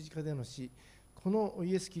て十字架での死、この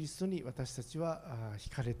イエス・キリストに私たちは惹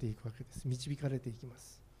かれていくわけです。導かれていきま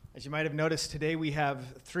す。 As you might have noticed, today we have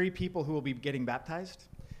 3 people who will be getting baptized.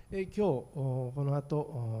 今日この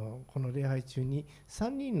後この礼拝中に3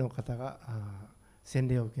人の方が洗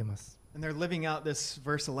礼を受けます。 And they're living out this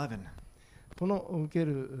verse 11. この受け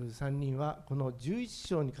る3人はこの11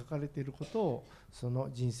章に書かれていることをその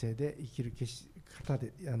人生で生きる方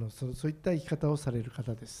でそういった生き方をされる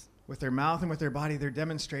方です。 With their mouth and with their body, they're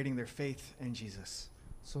demonstrating their faith in Jesus.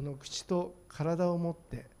 その口と体を持っ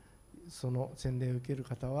てその洗礼を受ける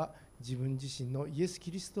方は自分自身のイエス・キ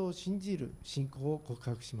リストを信じる信仰を告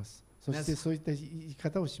白します。そしてそういった生き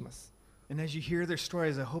方をします。 And as you hear their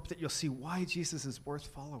stories, I hope that you'll see why Jesus is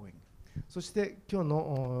worth following. そして今日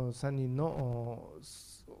の3人の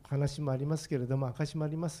話もありますけれども、証もあ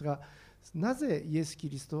りますが、なぜイエス・キ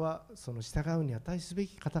リストはその従うに値すべ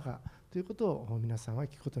き方かということを皆さんは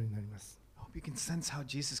聞くことになります。 I hope you can sense how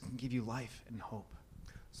Jesus can give you life and hope.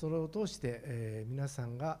 それを通して、皆さ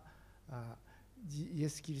んがイエ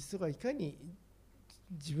ス・キリストがいかに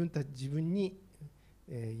自分に、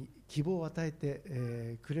希望を与え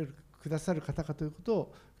て、くくださる方かということ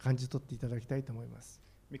を感じ取っていただきたいと思います。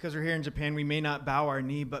Because we're here in Japan, we may not bow our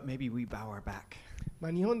knee, but maybe we bow our back.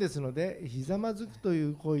 日本ですので、ひざまずくとい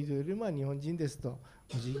う行為というよりも日本人ですと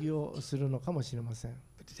お辞儀をするのかもしれません。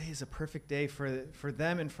But today is a perfect day for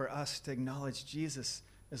them and for us to acknowledge Jesus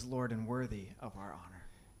as Lord and worthy of our honor.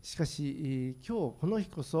 しかし、今日この日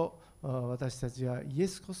こそ私たちはイエ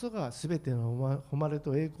スこそがすべての誉れ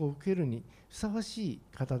と栄光を受けるにふさわしい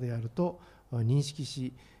方であると認識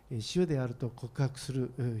し、主であると告白す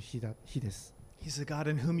る日です。He's a God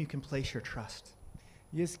in whom you can place your trust.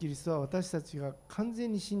 イエス・キリストは私たちが完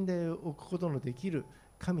全に信頼を置くことのできる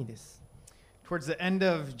神です。Towards the end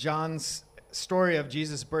of John's story of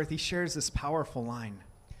Jesus' birth, he shares this powerful line.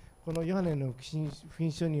 このヨハネの福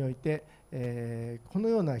音書において、この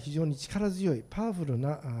ような非常に力強いパワフル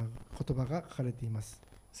な言葉が書かれています。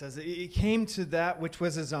It says, It came to that which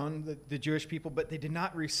was his own, the Jewish people, but they did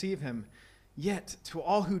not receive him. Yet to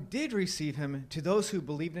all who did receive him, to those who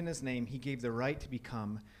believed in his name, he gave the right to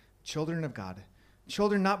become children of God.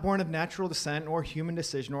 Children not born of natural descent or human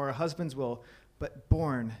decision or a husband's will, but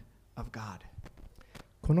born of God.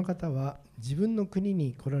 この方は自分の国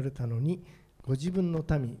に来られたのに、ご自分の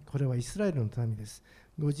民、これはイスラエルの民です。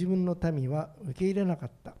ご自分の民は受け入れなか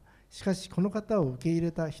った。しかしこの方を受け入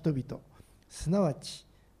れた人々、すなわち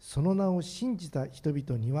その名を信じた人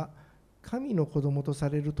々には、神の子供とさ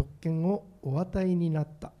れる特権をお与えになっ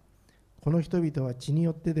た。この人々は血に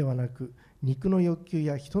よってではなく、肉の欲求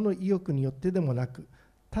や人の意欲によってでもなく、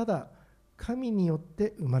ただ神によっ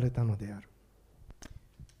て生まれたのである。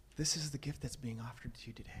This is the gift that's being offered to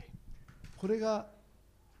you today. これが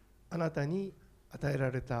あなたに与え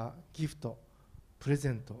られたギフト、プレ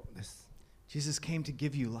ゼントです。Jesus came to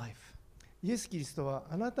give you life. イエス・キリストは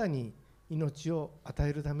あなたに命を与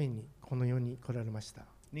えるためにこの世に来られました。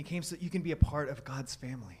And he came so that you can be a part of God's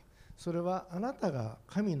family. それはあなたが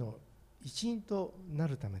神の一員とな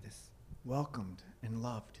るためです。Welcomed and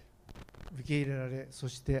loved. 受け入れられ、そ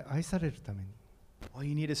して愛されるために。All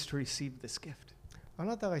you need is to receive this gift. あ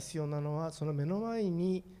なたが必要なのは、その目の前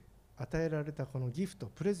に与えられたこのギフト、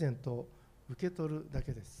プレゼントを受け取るだ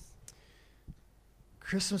けです。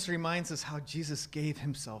Christmas reminds us how Jesus gave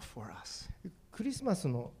himself for us. クリスマス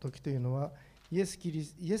の時というのは、イエス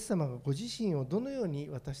様がご自身をどのように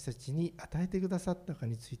私たちに与えてくださったか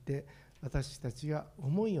について、私たちが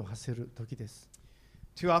思いを馳せる時です。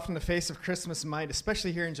Too often the face of Christmas might,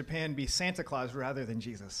 especially here in Japan, be Santa Claus rather than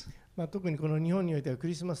Jesus. 特にこの日本においてはク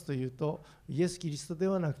リスマスというと、イエス・キリストで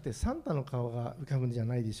はなくてサンタの顔が浮かぶんじゃ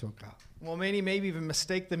ないでしょうか。Well, many maybe even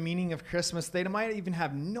mistake the meaning of Christmas. They might even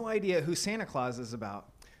have no idea who Santa Claus is about.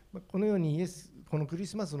 このようにこのクリ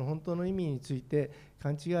スマスの本当の意味について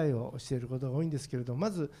勘違いをしていることが多いんですけれど、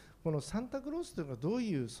まずこのサンタクロースというのはどう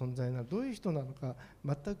いう存在な、どういう人なのか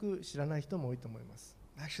全く知らない人も多いと思います。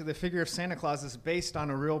Actually, the figure of Santa Claus is based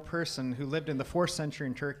on a real person who lived in the 4th century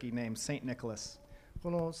in Turkey named Saint Nicholas.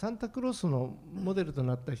 このサンタクロースのモデルと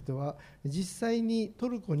なった人は実際にト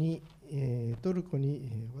ルコに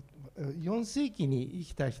4世紀に生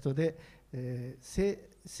きた人で、聖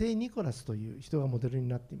ニコラスという人がモデルに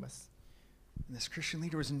なっています。This Christian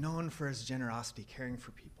leader was known for his generosity, caring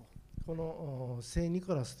for people. この聖ニ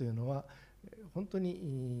コラスというのは本当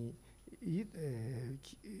に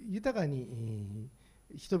豊かに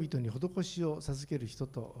人々に施しを授ける人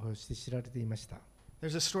として知られていました。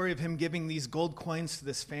There's a story of him giving these gold coins to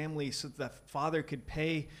this family so that the father could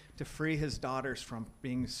pay to free his daughters from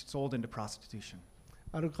being sold into prostitution.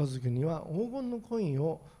 ある家族には黄金のコイン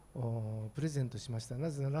をプレゼントしました。な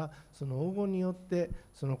ぜならその黄金によって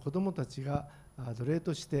その子供たちが奴隷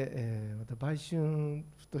として、また売春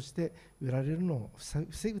として売られるのを防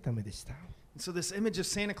ぐためでした。So this image of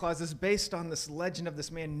Santa Claus is based on this legend of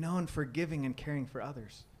this man known for giving and caring for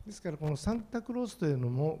others. ですからこのサンタクロースというの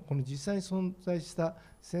もこの実際に存在した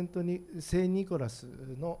聖ニコラス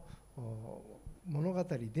の物語、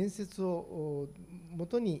伝説をも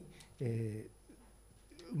とに、生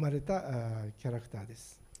まれたキャラクターで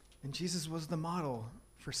す。And Jesus was the model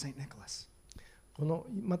for Saint Nicholas.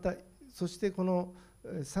 そしてこの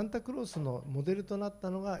サンタクロースのモデルとなった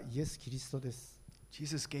のがイエス・キリストです。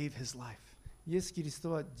Jesus gave his life. イエス・キリス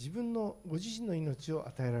トはご自身の命を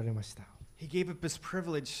与えられました。He gave up his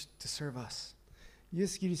privilege to serve us. イエ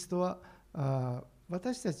ス・キリストは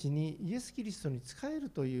私たちにイエス・キリストに仕える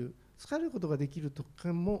ことができる特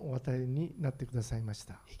権もお与えになってくださいまし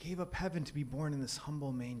た。He gave up heaven to be born in this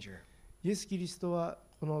humble manger. イエス・キリストは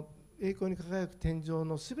この栄光に輝く天上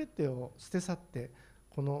のすべてを捨て去って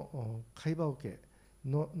この貝羽桶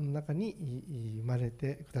の中に生まれ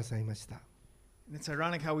てくださいました。And it's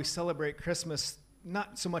ironic how we celebrate Christmas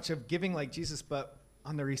not so much of giving like Jesus, but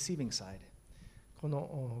on the receiving side. こ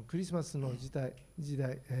のクリスマスの時代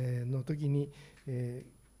の時に、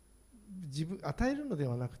与えるので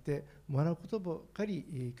はなくてもらうことばか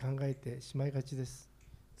り考えてしまいがちです。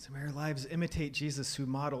So may our lives imitate Jesus who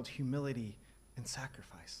modeled humility and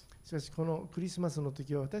sacrifice. しかしこのクリスマスの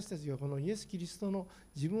時は私たちがこのイエス・キリストの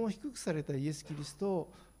自分を低くされたイエス・キリス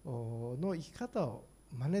トの生き方を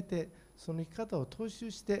真似て、その生き方を踏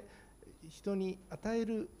襲して人に与え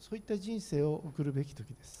る、そういった人生を送るべき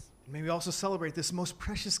時です。May we also celebrate this most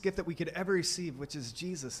precious gift that we could ever receive, which is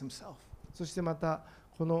Jesus himself. そしてまた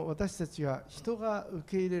この私たちが人が受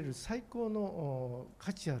け入れる最高の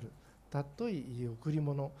価値ある尊い贈り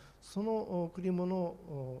物、その贈り物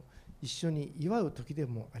を一緒に祝う時で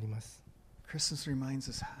もあります。Christmas reminds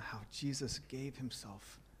us how Jesus gave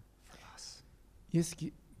himself for us.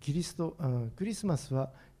 クリスマス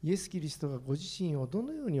はイエス・キリストがご自身をど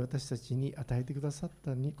のように私たちに与えてくださっ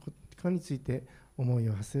たかについて思い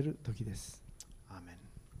を馳せる時です。アーメン。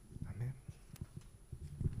アーメン。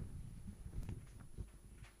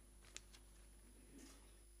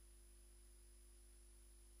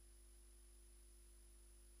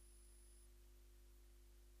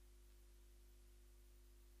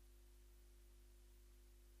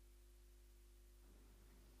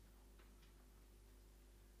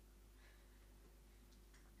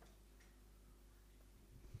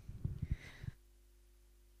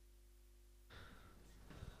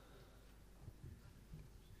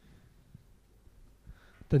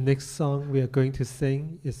The next song we are going to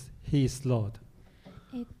sing is He is Lord.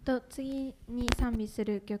 次に賛美す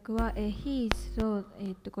る曲は、He is Lord、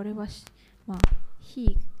これは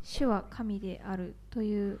主は神であると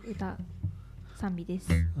いう賛美です。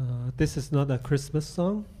This is not a Christmas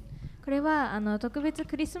song. これは特別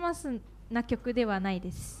クリスマスな曲ではない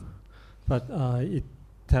です。But it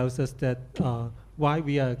tells us that why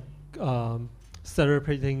we are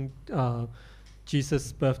celebrating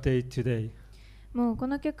Jesus' birthday today. もうこ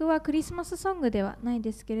の曲はクリスマスソングではない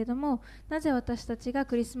ですけれども、なぜ私たちが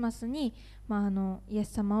クリスマスに、イエ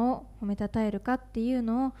ス様を褒めたたえるかっていう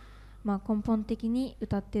のを、根本的に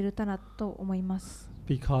歌っている歌だと思います。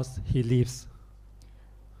Because He lives.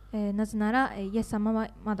 なぜならイエス様は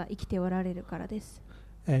まだ生きておられるからです。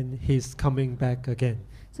And He's coming back again.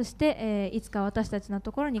 そして、いつか私たちの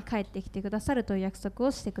ところに帰ってきてくださるという約束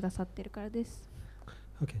をしてくださっているからです。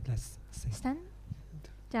Okay, let's sing. Stand?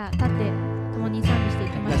 じゃあ立って共に賛美してい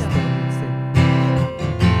きましょ Let's う。 stand and sing.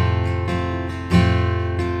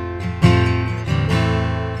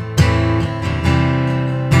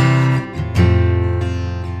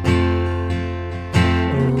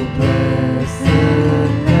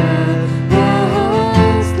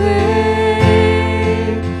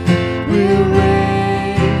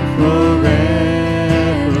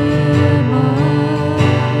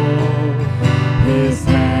 His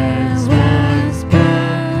hands was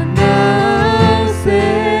bound, now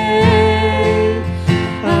say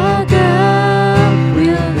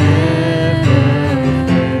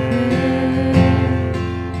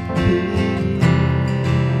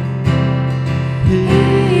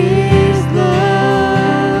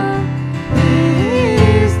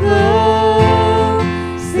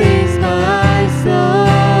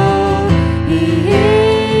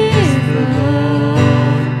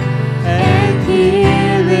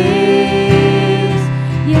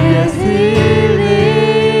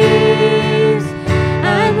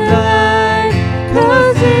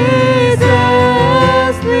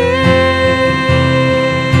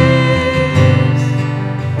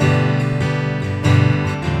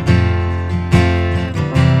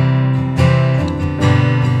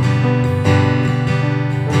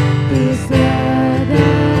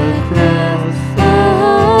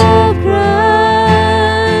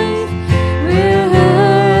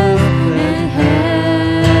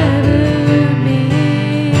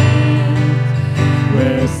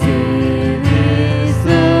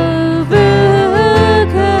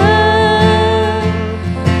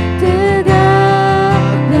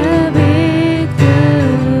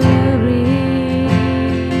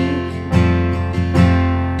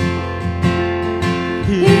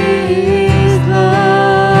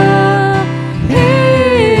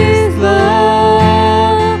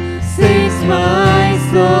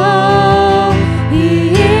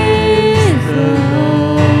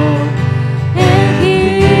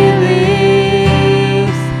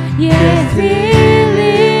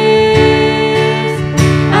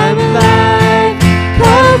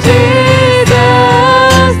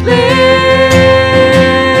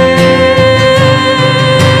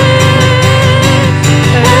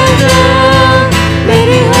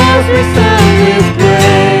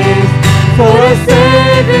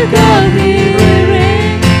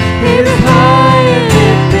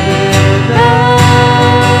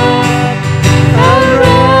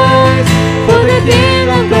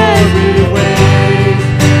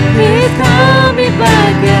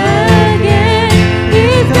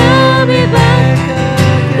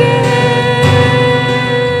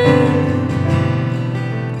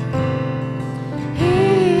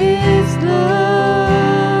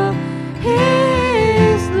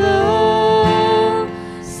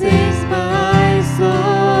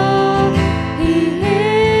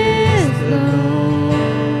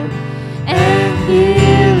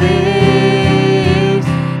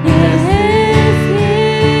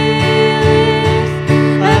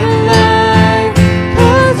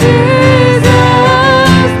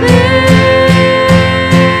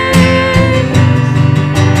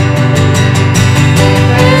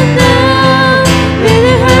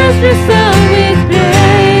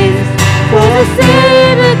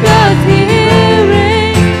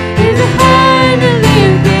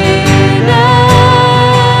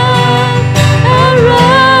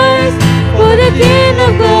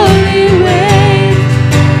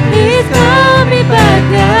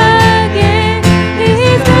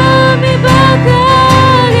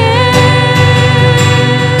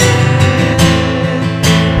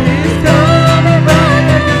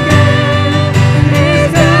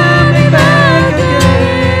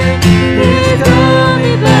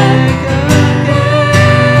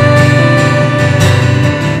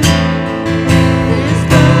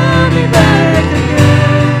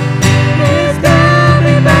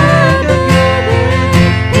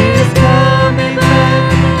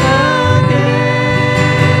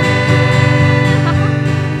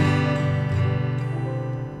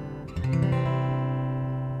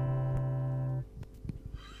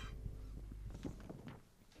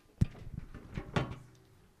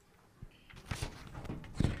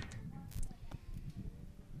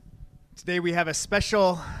Today we have a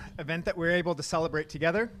special event that we're able to celebrate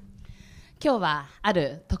together. 今日はあ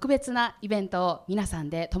る特別なイベントを皆さ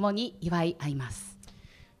んで共に祝い合います。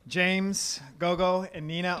James, Gogo, and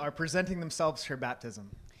Nina are presenting themselves for baptism.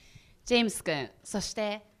 ジェームス君、そし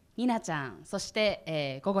てニナちゃん、そし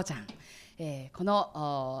て、ゴゴちゃん、こ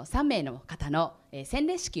の3名の方の、洗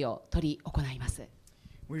礼式を執り行います。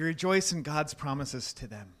We rejoice in God's promises to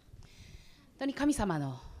them. 本当に神様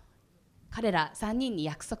の彼ら3人に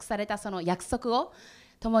約束されたその約束を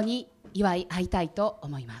共に祝い合いたいと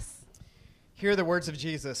思います。Hear the words of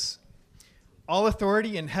Jesus. All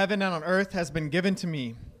authority in heaven and on earth has been given to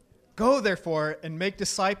me. Go therefore and make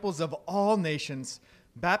disciples of all nations,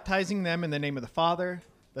 baptizing them in the name of the Father,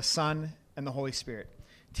 the Son, and the Holy Spirit,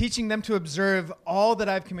 teaching them to observe all that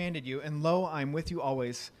I've commanded you, and lo, I'm with you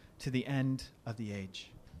always to the end of the age.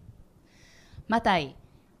 マタイ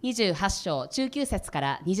28章19節か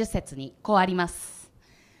ら20節にこうあります。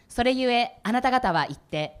それゆえあなた方は行っ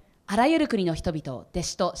てあらゆる国の人々を弟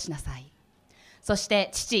子としなさい。そして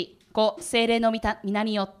父、子、聖霊の皆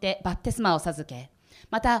によってバプテスマを授け、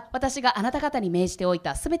また私があなた方に命じておい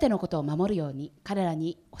たすべてのことを守るように彼ら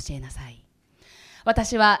に教えなさい。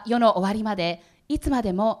私は世の終わりまでいつま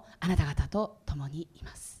でもあなた方と共にい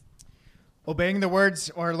ます。Obeying the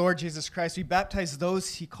words of our Lord Jesus Christ, we baptize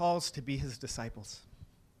those he calls to be his disciples.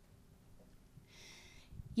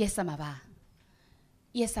 イエス様は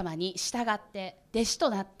イエス様に従って弟子と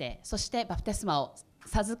なってそしてバプテスマを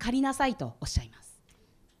授かりなさいとおっしゃいます。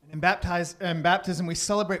In baptism, we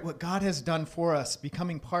celebrate what God has done for us,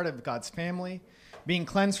 becoming part of God's family, being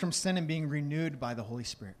cleansed from sin, and being renewed by the Holy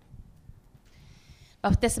Spirit.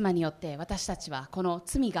 バプテスマによって私たちはこの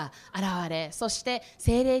罪が現れ、そして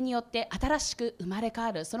聖霊によって新しく生まれ変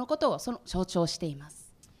わるそのことを象徴しています。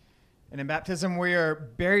And in baptism, we are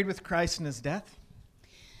buried with Christ in his death.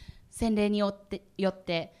 洗礼によっ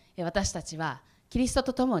て私たちはキリスト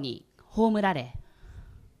と共に葬られ、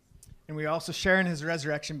And we also share in his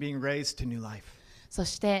resurrection, being raised to new life. そ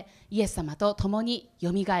してイエス様と共に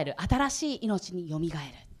よみがえる、新しい命によみがえ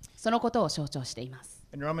る、そのことを象徴しています。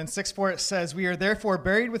In Romans 6:4 it says, We are therefore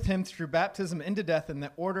buried with him through baptism into death, in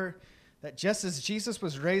the order that just as Jesus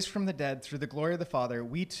was raised from the dead through the glory of the Father,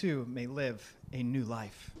 we too may live a new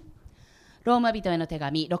life. ローマ人への手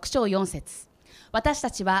紙6章4節、私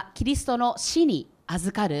たちはキリストの死に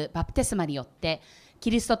預かるバプテスマによって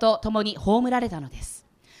キリストと共に葬られたのです。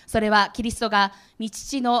それはキリストが御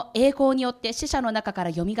父の栄光によって死者の中から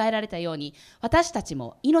よみがえられたように、私たち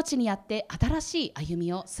も命にあって新しい歩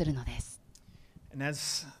みをするのです。And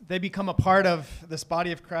as they become a part of this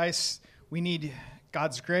body of Christ, we need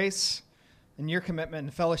God's grace and your commitment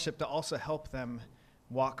and fellowship to also help them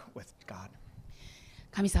walk with God.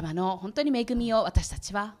 神様の本当に恵みを私た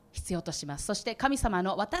ちは必要とします。そして神様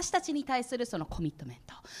の私たちに対するそのコミットメン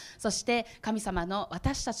ト、そして神様の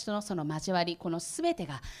私たちとのその交わり、このすべて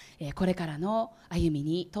がこれからの歩み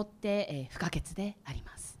にとって不可欠であり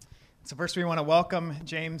ます。So first we want to welcome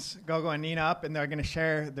James, Gogo, and Nina up, and they're going to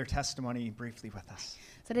share their testimony briefly with us.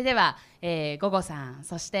 それでは、ゴゴさん、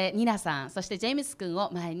そしてニナさん、そしてジェームス君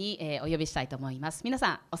を前に、お呼びしたいと思います。皆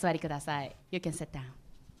さんお座りください。You can sit down.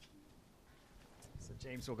 So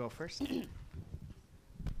James will go first.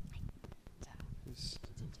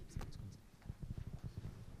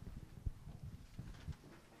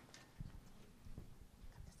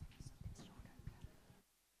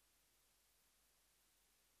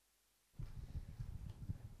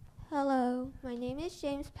 Hello, my name is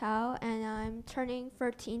James Powell, and I'm turning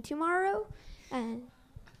 13 tomorrow. And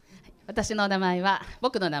私の名前は、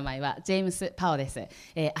僕の名前はジェームス・パオです。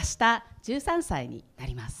明日13歳にな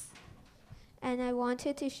ります。and I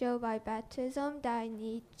wanted to show by baptism that I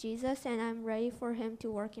need Jesus, and I'm ready for Him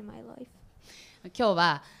to work in my life. 今日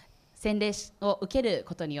は洗礼を受ける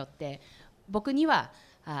ことによって僕には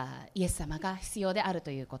イエス様が必要である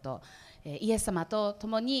ということ、イエス様と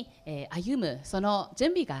共に歩むその準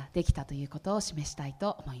備ができたということを示したい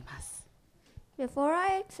と思います。Before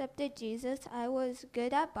I accepted Jesus, I was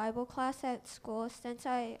good at Bible class at school since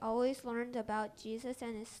I always learned about Jesus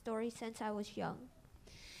and his story since I was young.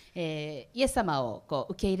 イエス様を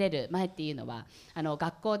受け入れる前っていうのは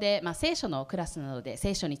学校で、聖書のクラスなどで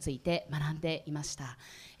聖書について学んでいました。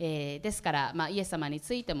ですから、イエス様に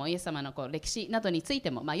ついてもイエス様の歴史などについ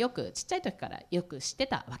ても、よくちっちゃい時からよく知って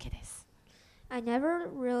たわけです。I never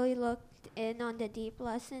really looked in on the deep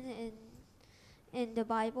lesson in the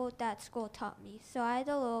Bible that school taught me, so I had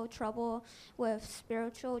a little trouble with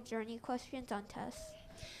spiritual journey questions on tests.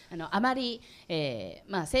 あまり、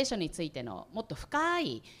聖書についてのもっと深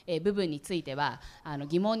い、部分については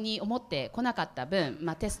疑問に思ってこなかった分、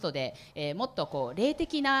テストで、もっと霊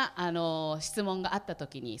的な質問があったと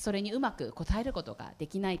きにそれにうまく答えることがで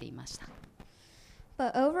きないでいました。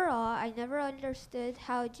But overall, I never understood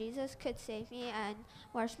how Jesus could save me and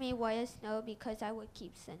wash me white as snow because I would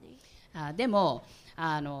keep sinning. でも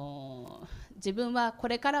自分はこ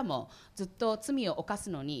れからもずっと罪を犯す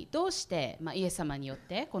のにどうして、イエス様によっ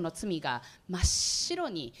てこの罪が真っ白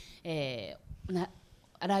に、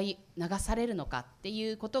洗い流されるのかって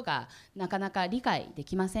いうことがなかなか理解で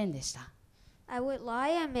きませんでした。I would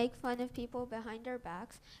lie and make fun of people behind their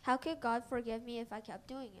backs. How could God forgive me if I kept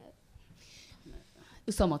doing it?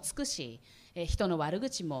 嘘もつくし、人の悪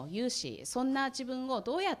口も言うし、そんな自分を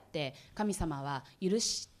どうやって神様は許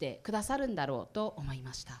してくださるんだろうと思い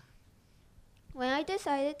ました。When I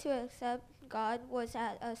decided to accept God was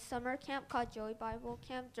at a summer camp called Joy Bible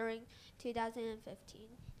Camp during 2015.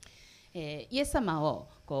 イエス様を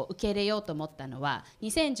受け入れようと思ったのは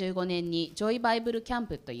2015年にジョイバイブルキャン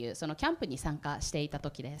プというそのキャンプに参加していた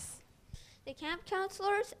時です。The camp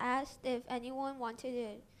counselors asked if anyone wanted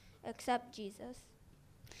to accept Jesus.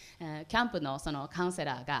 キャンプのそのカウンセ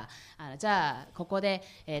ラーがじゃあここで、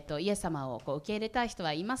イエス様を受け入れたい人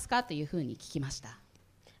はいますかというふうに聞きました。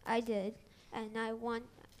I did, and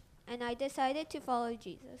I decided to follow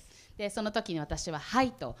Jesus. でその時に私はは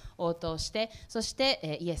いと応答して、そし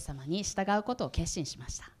て、イエス様に従うことを決心しま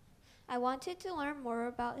した。I wanted to learn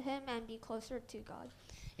more about him and be closer to God.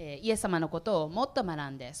 イエス様のことをもっと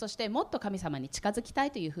学んで、そしてもっと神様に近づきた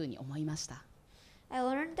いというふうに思いました。I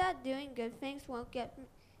learned that doing good things won't get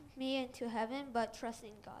me into heaven, but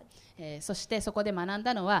trusting God. そしてそこで学ん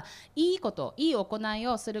だのは、いいこと、いい行い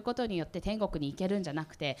をすることによって天国に行けるんじゃな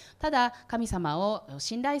くて、ただ神様を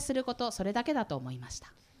信頼すること、それだけだと思いまし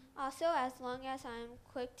た。Also, as long as I'm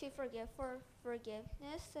quick to forgive for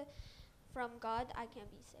forgiveness from God, I can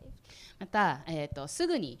be saved. また、す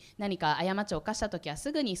ぐに何か過ちを犯したときは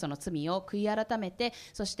すぐにその罪を悔い改めて、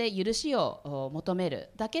そして許しを求める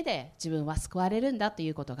だけで自分は救われるんだとい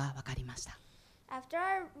うことが分かりました。After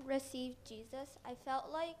I received Jesus, I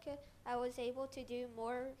felt like I was able to do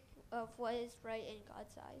more of what is right in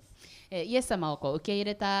God's eyes. イエス様を受け入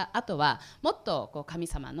れた後は、もっと神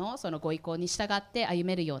様のそのご意向に従って歩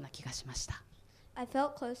めるような気がしました。I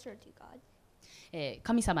felt closer to God.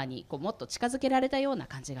 神様にもっと近づけられたような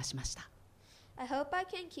感じがしました。I hope I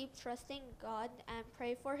can keep trusting God and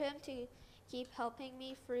pray for Him to keep helping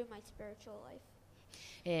me through my spiritual life.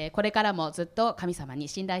 これからもずっと神様に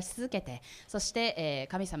信頼し続けて、そして、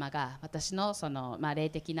神様が私のその、霊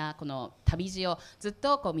的なこの旅路をずっ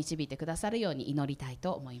と導いてくださるように祈りたい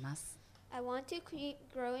と思います。I want to keep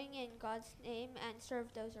growing in God's name and serve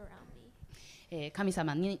those around me. 神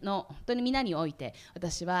様の本当に皆において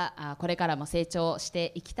私はこれからも成長し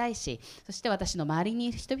ていきたいし、そして私の周りに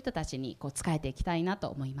いる人々たちに仕えていきたいなと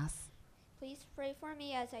思います。Please pray for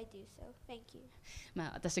me as I do so. Thank you.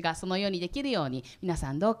 私がそのようにできるように皆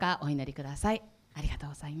さんどうかお祈りください。ありがとう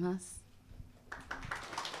ございます。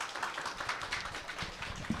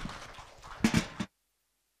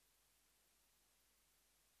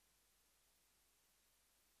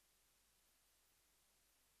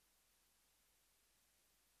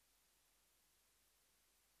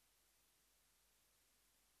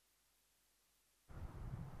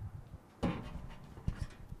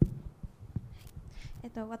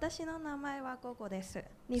私の名前はゴゴです。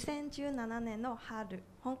2017年の春、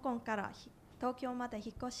香港から東京まで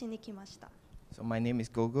引っ越しに来ました。So my name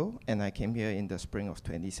is Gogo, and I came here in the spring of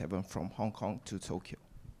 27 from Hong Kong to Tokyo.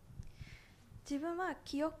 自分は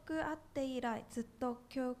記憶あって以来ずっと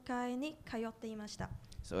教会に通っていました。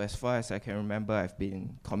So as far as I can remember, I've been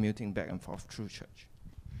commuting back and forth through church.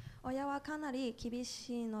 親はかなり厳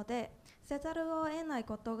しいので、せざるを得ない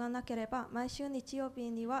ことがなければ毎週日曜日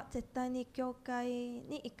には絶対に教会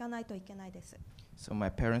に行かないといけないです。So my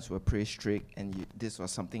parents were pretty strict, and this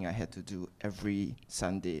was something I had to do every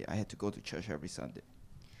Sunday. I had to go to church every Sunday.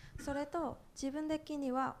 それと自分的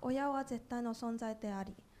には親は絶対の存在であ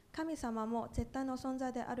り、神様も絶対の存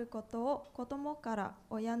在であることを子供から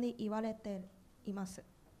親に言われています。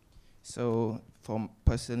So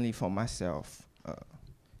personally for myself,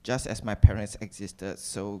 just as my parents existed,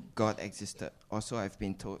 so God existed. Also, I've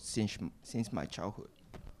been told since my childhood.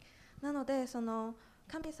 なので、その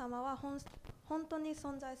神様は本当に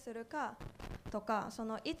存在するかとか、そ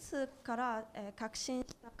のいつから確信し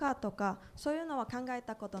たかとか、そういうのは考え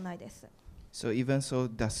たことないです。So even so,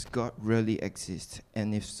 does God really exist?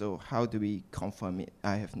 And if so, how do we confirm it?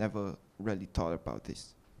 I have never really thought about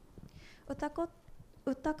this.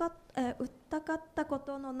 疑ったこ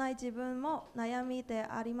とのない自分も悩みで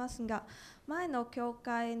ありますが、前の教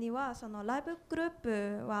会にはそのライブグルー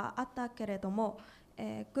プはあったけれども、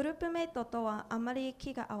グループメイトとはあまり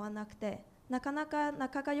気が合わなくて、なかなか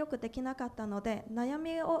仲が良くできなかったので、悩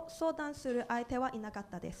みを相談する相手はいなかっ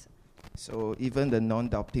たです。So even the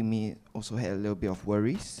non-doubting me also had a little bit of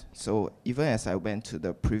worries. So even as I went to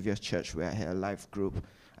the previous church where I had a life group,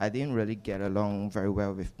 I didn't really get along very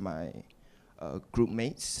well with my group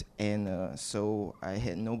mates, and so I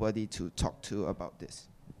had nobody to talk to about this.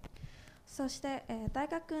 そして、大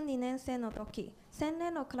学2年生の時、洗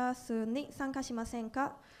礼のクラスに参加しません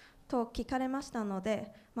かと聞かれましたの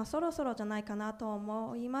で、そろそろじゃないかなと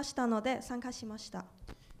思いましたので参加しました。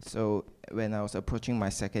So when I was approaching my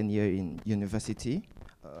second year in university,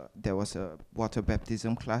 there was a water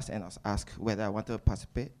baptism class, and I was asked whether I wanted to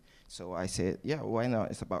participate. So I said, yeah, why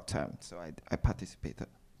not? It's about time. So I participated.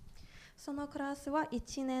 そのクラスは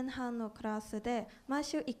1年半のクラスで、毎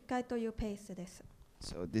週1回というペースです。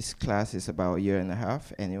So this class is about a year and a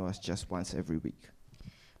half, and it was just once every week.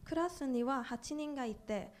 クラスには8人がい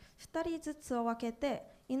て、2人ずつを分けて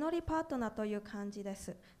祈りパートナーという感じで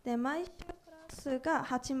す。で、毎週クラスが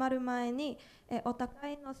始まる前に、お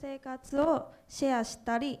互いの生活をシェアし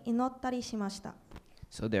たり祈ったりしました。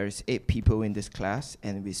So there is 8 people in this class,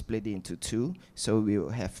 and we split it into 2. So we will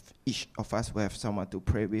have, each of us will have someone to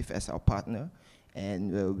pray with as our partner,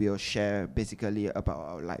 and we'll share basically about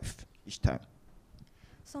our life each time.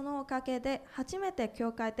 そのおかげで初めて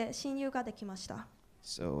教会で親友ができました。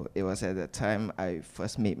So it was at the time I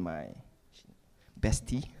first met my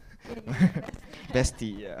bestie.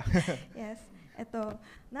 Bestie, yeah. Yes.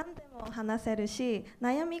 何でも話せるし、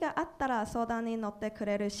悩みがあったら相談に乗ってく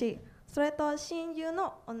れるし、それと親友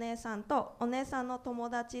のお姉さんとお姉さんの友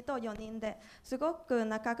達と4人ですごく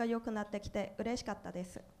仲が良くなってきて嬉しかったで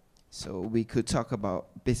す。So we could talk about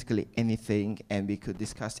basically anything, and we could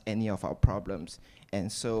discuss any of our problems. And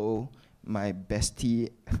so my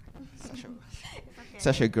bestie,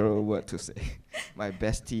 such a girl word to say, my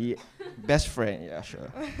bestie, best friend, yeah,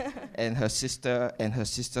 sure, and her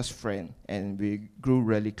sister's friend, and we grew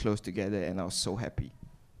really close together, and I was so happy.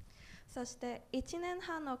 そして1年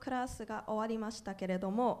半のクラスが終わりましたけれ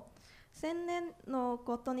ども、洗礼の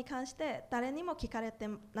ことに関して誰にも聞かれて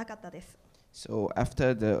なかったです。So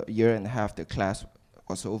after the year and a half, the class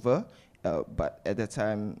was over, but at that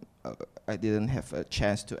time, I didn't have a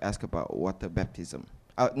chance to ask about water baptism.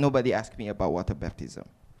 Nobody asked me about water baptism.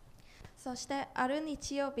 そしてある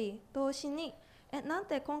日曜日、同士になん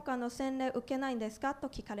で今回の洗礼受けないんですかと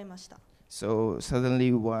聞かれました。So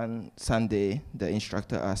suddenly one Sunday, the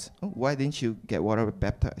instructor asked, oh, why didn't you get water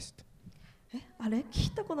baptized? あれ聞い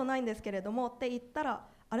たことないんですけれどもって言ったら、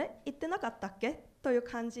あれ言ってなかったっけという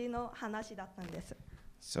感じの話だったんです。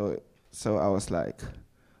So I was like,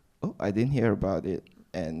 oh, I didn't hear about it,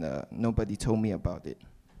 and nobody told me about it.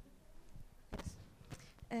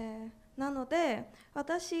 なので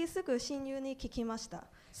私すぐ親友に聞きました。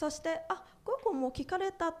そしてここも聞か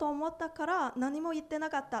れたと思ったから何も言ってな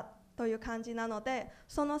かったという感じなので、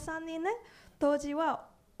その3人ね、当時は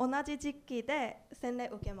同じ時期で洗礼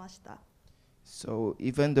受けました。So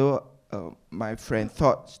even though my friend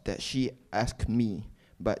thought that she asked me,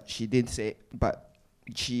 but she didn't say, but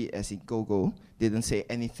she, as in Gogo, didn't say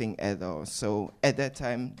anything at all. So at that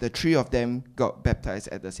time, the 3 of them got baptized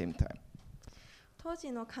at the same time. 当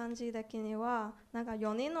時の感じ的にはなんか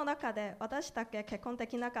4人の中で私だけ結婚で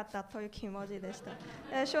きなかったという気持ちでし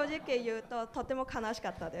た。正直言うととても悲しか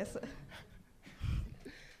ったです。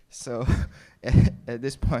So at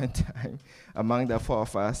this point in time, among the 4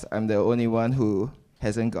 of us, I'm the only one who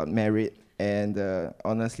hasn't got married, and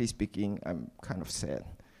honestly speaking, I'm kind of sad.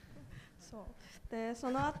 で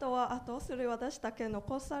その後はどうする私だけ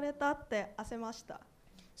残されたって焦りました。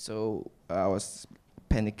So I was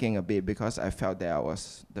panicking a bit because I felt that I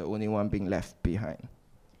was the only one being left behind.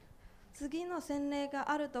 次の洗礼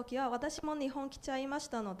があるときは私も日本来ちゃいまし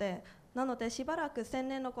たので、なのでしばらく洗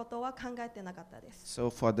礼のことは考えてなかったです。So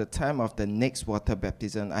for the time of the next water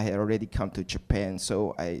baptism, I had already come to Japan,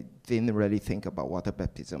 so I didn't really think about water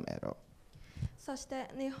baptism at all. そして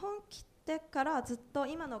日本来てからずっと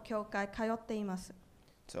今の教会通っています。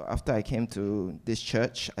So after I came to this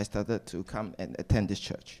church, I started to come and attend this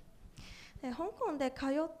church. 香港で通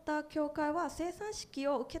った教会は生産式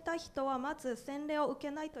を受けた人はまず洗礼を受け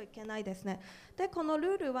ないといけないですね。で、この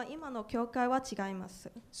ルールは今の教会は違いま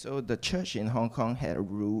す。So the church in Hong Kong had a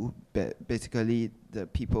rule that basically the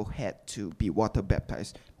people had to be water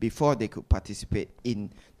baptized before they could participate in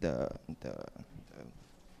the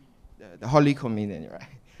Holy Communion, right?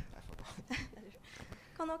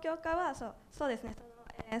 この教会はそうですね。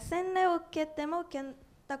洗礼を受けても受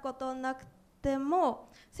けったことなくても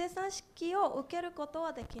生産式を受けること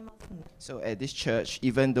はできます。So at this church,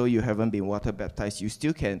 even though you haven't been water baptized, you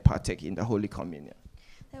still can partake in the Holy Communion.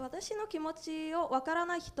 で私の気持ちをわから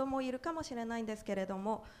ない人もいるかもしれないんですけれど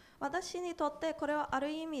も、私にとってこれはある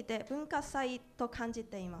意味で文化祭と感じ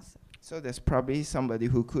ています。So there's probably somebody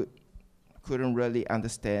who couldn't really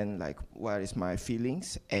understand like what is my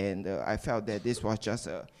feelings, and I felt that this was just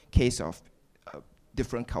a case of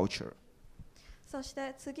different culture. そし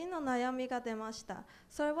て次の悩みが出ました。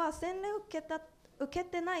それは洗礼を受け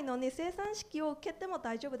てないのに生産式を受けても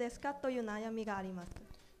大丈夫ですかという悩みがあります。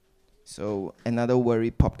So another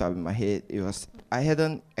worry popped up in my head. It was I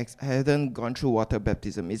hadn't gone through water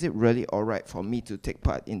baptism. Is it really all right for me to take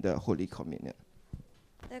part in the Holy Communion?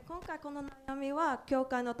 で今回この悩みは教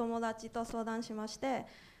会の友達と相談しまして、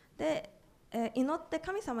で、祈って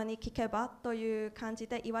神様に聞けばという感じ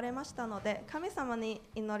で言われましたので、神様に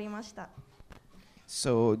祈りました。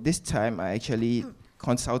So this time I actually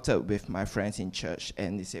consulted with my friends in church,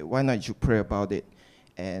 and they said, "Why not you pray about it?"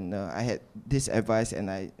 And I had this advice, and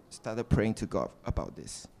I started praying to God about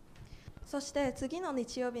this. そして次の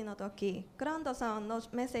日曜日の時、グランドさんの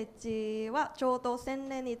メッセージはちょうど洗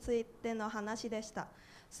礼についての話でした。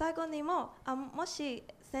最後にももし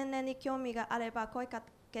洗礼に興味があれば声か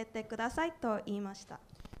けてくださいと言いました。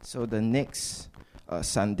So the next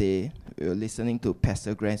Sunday, we were listening to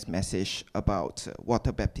Pastor Grant's message about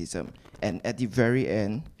water baptism, and at the very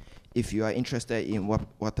end, if you are interested in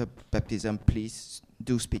water baptism, please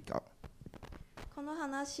do speak up. この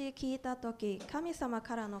話聞いたとき、神様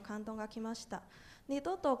からの感動が来ました。二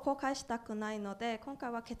度と後悔したくないので、今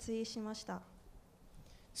回は決意しました。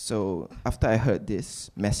So after I heard this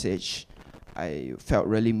message, I felt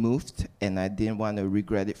really moved, and I didn't want to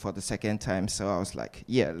regret it for the second time. So I was like,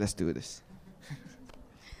 "Yeah, let's do this."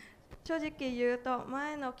 正直言うと、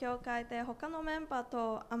前の教会で他のメンバー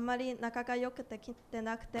とあんまり仲が良くてきて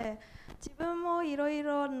なくて、自分もいろい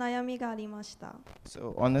ろ悩みがありました。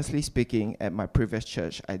So honestly speaking, at my previous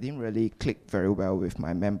church, I didn't really click very well with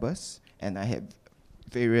my members, and I had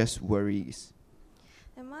various worries.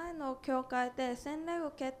 前の教会で洗礼を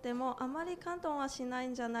受けてもあまり感動はしない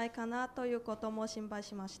んじゃないかなということも心配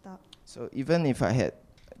しました。So even if I had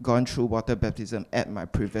gone through water baptism at my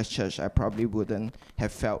previous church, I probably wouldn't have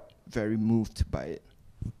felt very moved by it.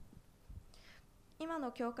 今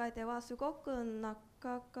の教会ではすごく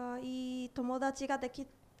仲がいい友達ができ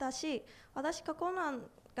たし、私が困難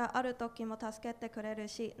がある時も助けてくれる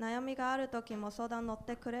し、悩みがある時も相談乗っ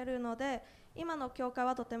てくれるので、今の教会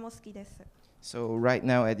はとても好きです。So right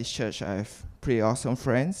now at this church, I have pretty awesome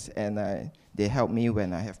friends, and they help me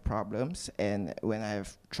when I have problems, and when I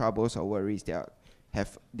have troubles or worries,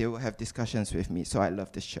 they will have discussions with me. So I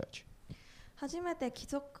love this church. 初めて貴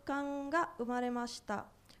族感が生まれました。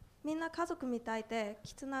みんな家族みたいで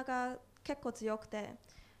絆が結構強くて、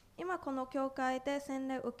今この教会で洗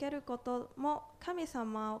礼を受けることも神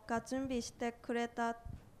様が準備してくれた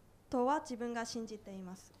とは自分が信じてい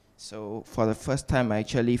ます。So for the first time, I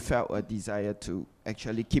actually felt a desire to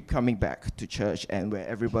actually keep coming back to church, and where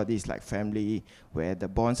everybody is like family, where the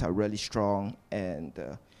bonds are really strong,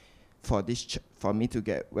 and for me to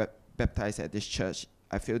get baptized at this church,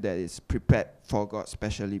 I feel that it's prepared for God,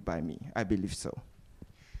 especially by me. I believe so.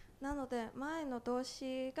 なので前の同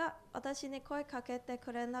志が私に声かけて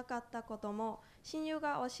くれなかったことも、親友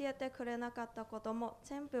が教えてくれなかったことも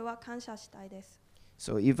全部は感謝したいです。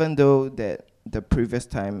So even though that the previous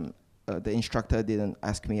time the instructor didn't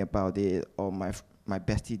ask me about it, or my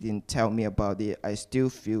bestie didn't tell me about it, I still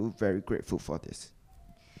feel very grateful for this.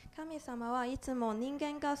 神様はいつも人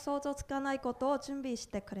間が想像つかないことを準備し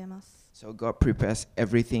てくれます。So God prepares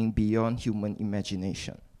everything beyond human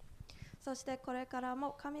imagination. そしてこれから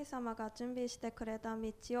も神様が準備してくれた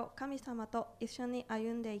道を神様と一緒に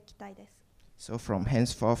歩んでいきたいです。So from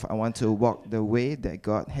henceforth, I want to walk the way that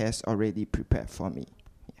God has already prepared for me.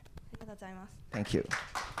 ありがとうございます。Thank you.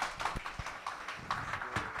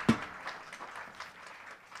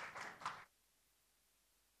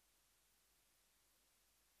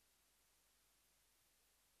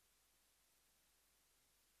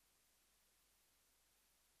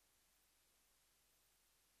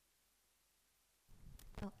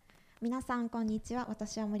 皆さんこんにちは。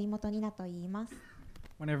私は森本ニナと言います。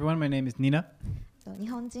Morning everyone, my name is Nina. 日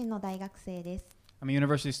本人の大学生です。I'm a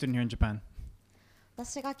university student here in Japan.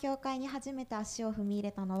 私が教会に初めて足を踏み入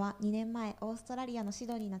れたのは2年前、オーストラリアのシ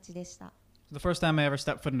ドニーの地でした。So the first time I ever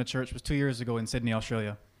stepped foot in a church was 2 years ago in Sydney,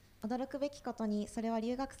 Australia. 驚くべきことに、それは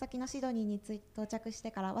留学先のシドニーに到着して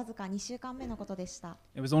からわずか2週間目のことでした。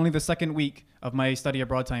It was only the second week of my study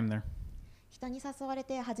abroad time there. 人に誘われ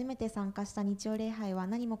て初めて参加した日曜礼拝は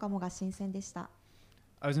何もかもが新鮮でした。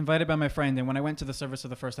I was invited by my friend, and when I went to the service for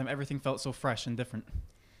the first time, everything felt so fresh and different.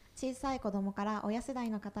 小さい子供から親世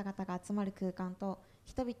代の方々が集まる空間と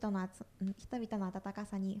人々の温か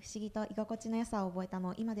さに不思議と居心地の良さを覚えたの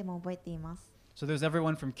を今でも覚えています。So there's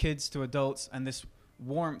everyone from kids to adults, and this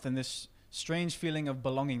warmth and this strange feeling of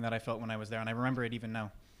belonging that I felt when I was there, and I remember it even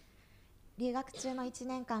now. 留学中の1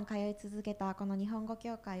年間通い続けたこの日本語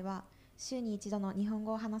教会は週に一度の日本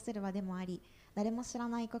語を話せる場でもあり、誰も知ら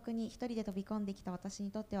ない異国に一人で飛び込んできた私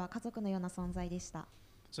にとっては家族のような存在でした。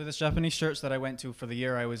So this Japanese church that I went to for the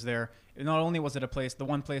year I was there, not only was it a place, the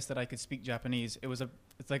one place that I could speak Japanese,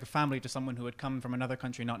 it's like a family to someone who had come from another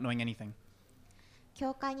country not knowing anything.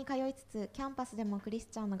 教会に通いつつ、キャンパスでもクリス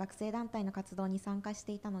チャンの学生団体の活動に参加し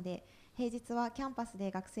ていたので、平日はキャンパス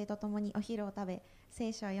で学生と共にお昼を食べ、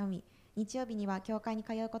聖書を読み、日曜日には教会に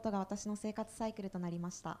通うことが私の生活サイクルとなりま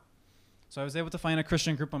した。So I was able to find a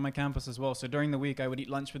Christian group on my campus as well. So during the week I would eat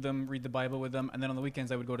lunch with them, read the Bible with them, and then on the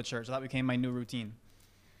weekends I would go to church. So that became my new routine.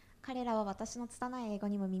 彼らは私の拙い英語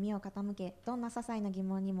にも耳を傾け、どんな些細な疑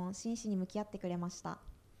問にも真摯に向き合ってくれました。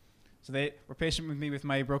So they were patient with me with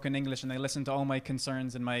my broken English, and they listened to all my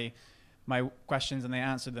concerns and my questions, and they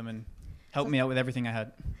answered them and helped me out with everything I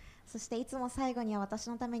had. そしていつも最後には私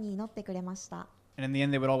のために祈ってくれました。And in the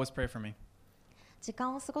end, they would always pray for me. 時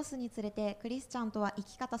間を過ごすにつれて、クリスチャンとは生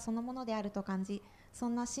き方そのものであると感じ、そ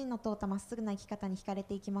んな真の通ったまっすぐな生き方に惹かれ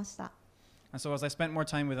ていきました。And so as I spent more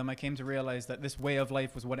time with them, I came to realize that this way of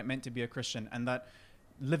life was what it meant to be a Christian, and that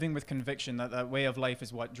living with conviction, that way of life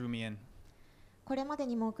is what drew me in. これまで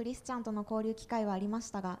にもクリスチャンとの交流機会はありま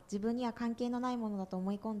したが、自分には関係のないものだと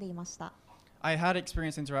思い込んでいました。I had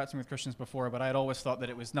experience interacting with Christians before, but I had always thought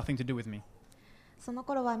that it was nothing to do with me. その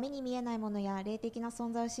頃は目に見えないものや霊的な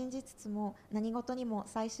存在を信じつつも、何事にも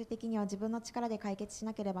最終的には自分の力で解決し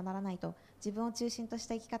なければならないと、自分を中心とし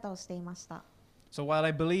た生き方をしていました。So while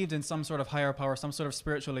I believed in some sort of higher power, some sort of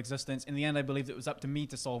spiritual existence, in the end I believed it was up to me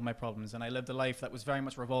to solve my problems, and I lived a life that was very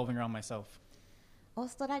much revolving around myself. オー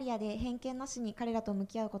ストラリアで偏見なしに彼らと向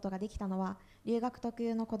き合うことができたのは、留学特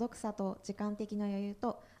有の孤独さと時間的な余裕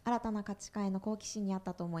と新たな価値観への好奇心にあっ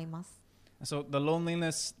たと思います。So the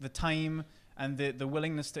loneliness, the time, and the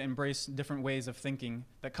willingness to embrace different ways of thinking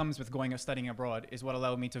that comes with going and studying abroad is what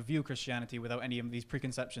allowed me to view Christianity without any of these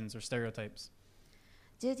preconceptions or stereotypes.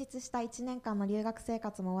 充実した1年間の留学生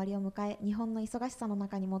活も終わりを迎え、日本の忙しさの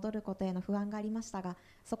中に戻ることへの不安がありましたが、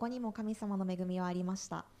そこにも神様の恵みはありまし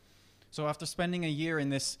た。So after spending a year in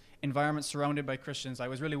this environment surrounded by Christians, I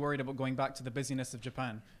was really worried about going back to the busyness of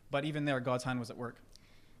Japan. But even there, God's hand was at work.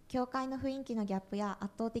 教会の雰囲気のギャップや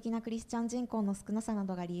圧倒的なクリスチャン人口の少なさな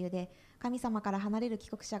どが理由で、神様から離れる帰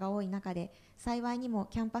国者が多い中で、幸いにも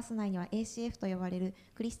キャンパス内には ACF と呼ばれる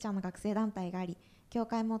クリスチャンの学生団体があり、教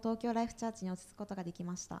会も東京ライフチャーチに落ち着くことができ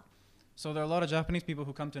ました。So there are a lot of Japanese people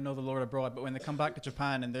who come to know the Lord abroad, but when they come back to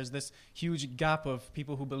Japan and there's this huge gap of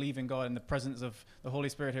people who believe in God and the presence of the Holy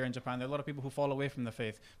Spirit here in Japan, there are a lot of people who fall away from the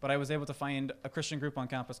faith. But I was able to find a Christian group on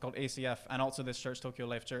campus called ACF and also this church, Tokyo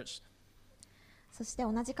Life Church. そして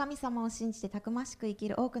同じ神様を信じてたくましく生き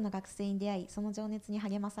る多くの学生に出会い、その情熱に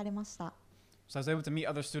励まされました。So I was able to meet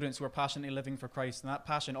other students who were passionately living for Christ, and that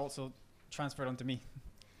passion also transferred onto me.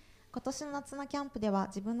 今年の夏のキャンプでは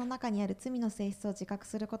自分の中にある罪の性質を自覚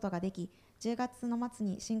することができ、10月の末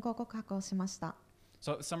に信仰告白をしました。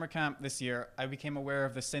So at the summer camp this year, I became aware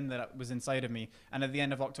of the sin that was inside of me, and at the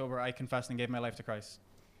end of October, I confessed and gave my life to Christ.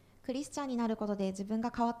 クリスチャンになることで自分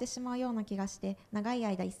が変わってしまうような気がして、長い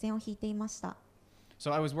間一線を引いていました。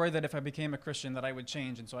So I was worried that if I became a Christian that I would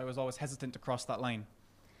change, and so I was always hesitant to cross that line.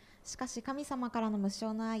 しかし神様からの無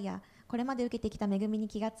償の愛やこれまで受けてきた恵みに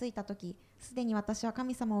気がついたとき、すでに私は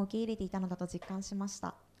神様を受け入れていたのだと実感しまし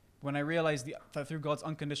た。When I realized that through God's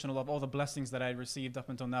unconditional love, all the blessings that I had received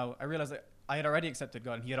up until now, I realized that I had already accepted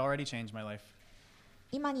God and He had already changed my life.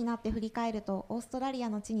 今になって振り返ると、オーストラリア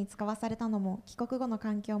の地に使わされたのも帰国後の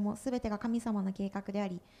環境も全てが神様の計画であ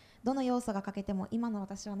り、どの要素が欠けても今の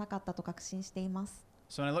私はなかったと確信しています。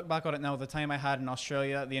So when I look back on it now, the time I had in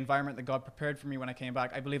Australia, the environment that God prepared for me when I came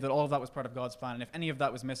back, I believe that all of that was part of God's plan. And if any of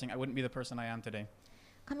that was missing, I wouldn't be the person I am today.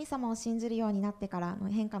 神様を信じるようになってからの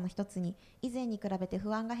変化の一つに、以前に比べて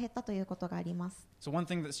不安が減ったということがあります。So one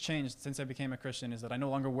thing that's changed since I became a Christian is that I no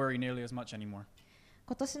longer worry nearly as much anymore.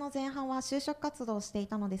 今年の前半は就職活動をしてい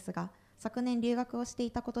たのですが、昨年留学をして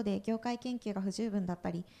いたことで業界研究が不十分だっ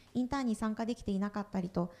たり、インターンに参加できていなかったり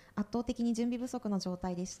と圧倒的に準備不足の状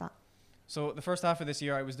態でした。So the first half of this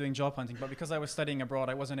year I was doing job hunting, but because I was studying abroad,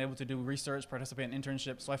 I wasn't able to do research, participate in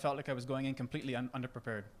internships, so I felt like I was going in completely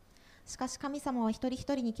underprepared. しかし神様は一人一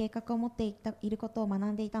人に計画を持っていることを学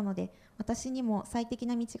んでいたので、私にも最適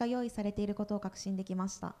な道が用意されていることを確信できま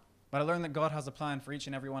した。But I learned that God has a plan for each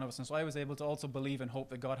and every one of us, and so I was able to also believe and hope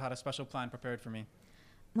that God had a special plan prepared for me.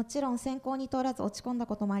 もちろん選考に通らず落ち込んだ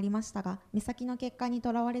こともありましたが、目先の結果に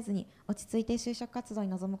とらわれずに落ち着いて就職活動に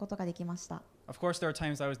臨むことができました。Of course, there are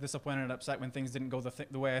times I was disappointed and upset when things didn't go the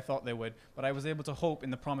way I thought they would, but I was able to hope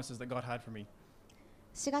in the promises that God had for me.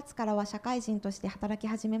 4月からは社会人として働き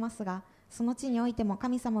始めますが、その地においても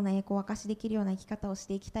神様の栄光を証しできるような生き方をし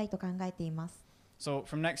ていきたいと考えています。So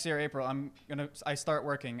from next year, April, I start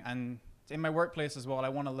working, and in my workplace as well, I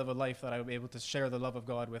want to live a life that I will be able to share the love of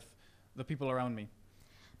God with the people around me.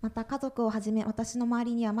 また家族をはじめ私の周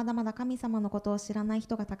りにはまだまだ神様のことを知らない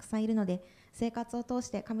人がたくさんいるので、生活を通し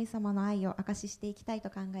て神様の愛を証ししていきたいと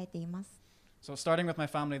考えています。So starting with my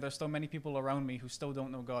family, there's still many people around me who still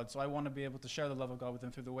don't know God, so I want to be able to share the love of God with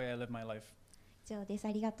them through the way I live my life. 以上です。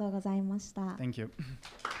ありがとうございました。Thank you.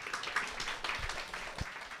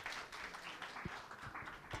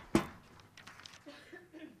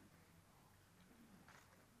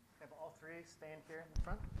 Have all three stand here in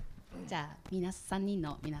front. じゃあ3人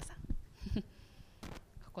の皆さんこ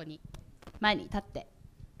こに前に立って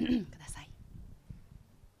ください。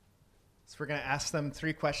So we're going to ask them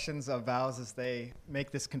 3 questions of vows as they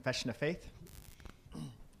make this confession of faith.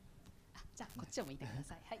 じゃあこっちを向いてくだ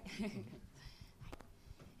さい。はい。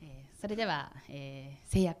それでは、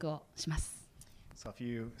制約をします。So if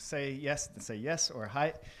you say yes, then say yes or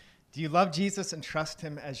hi. Do you love Jesus and trust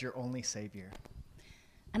him as your only savior?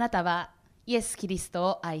 あなたはイエス・キリスト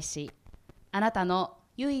を愛し、あなたの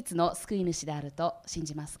唯一の救い主であると信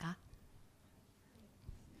じますか？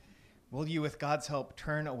 Will you, with God's help,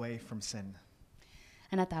 turn away from sin?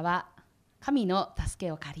 あなたは神の助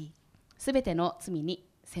けを借り、すべての罪に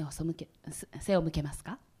背を向けます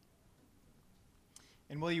か？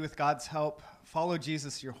 And will you, with God's help, follow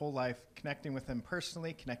Jesus your whole life, connecting with him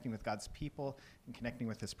personally, connecting with God's people, and connecting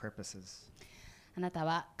with his purposes? あなた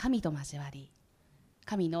は神と交わり、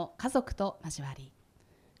神の家族と交わり、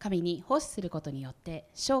神に奉仕することによって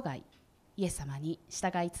生涯イエス様に従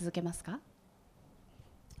い続けますか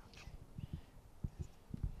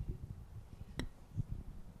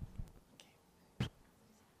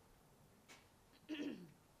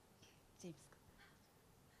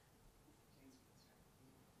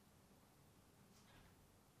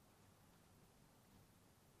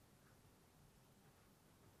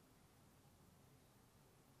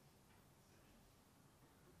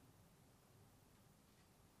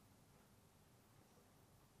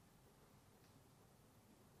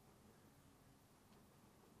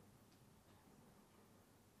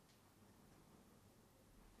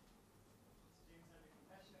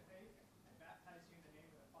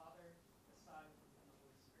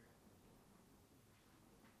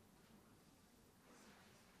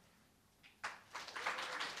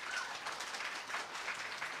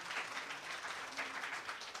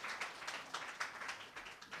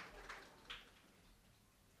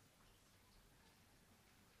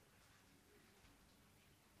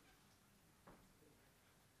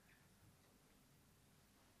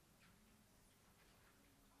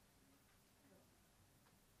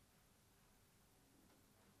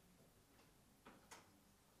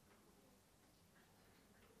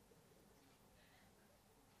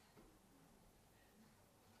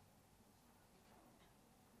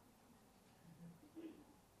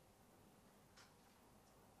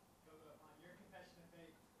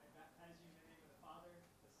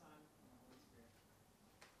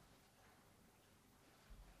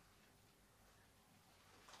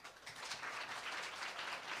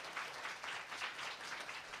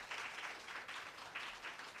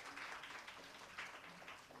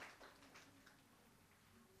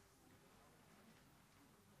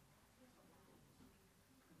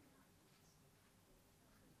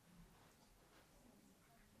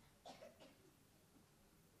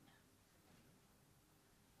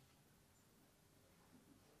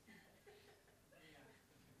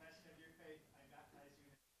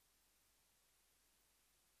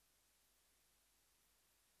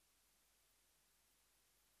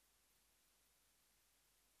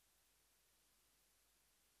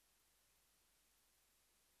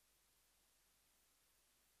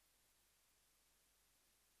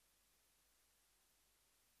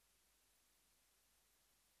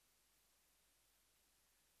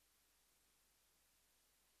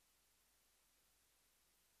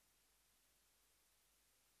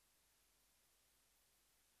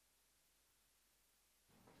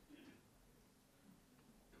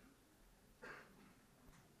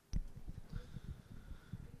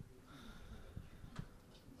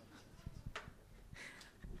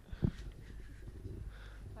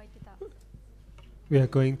？We are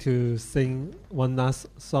going to sing one last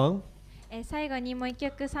song. 最後にもう一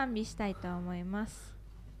曲賛美したいと思います。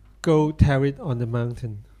 Go tarry on the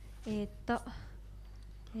mountain.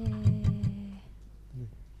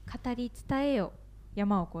 語り伝えよ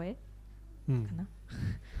山を越え、かな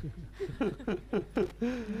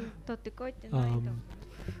取ってこいってないと思う。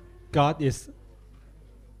God is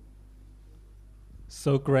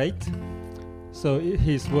so great, so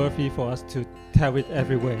He's worthy for us to tell it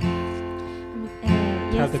everywhere.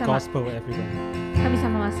 Tell the gospel everywhere. 神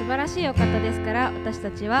様は素晴らしいお方ですから、私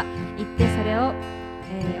たちは行ってそれを、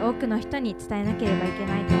多くの人に伝えなければいけ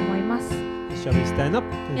ないと思います。Shall we stand up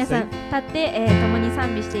and 皆さん sing? 立って、共に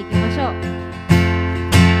賛美していきましょう。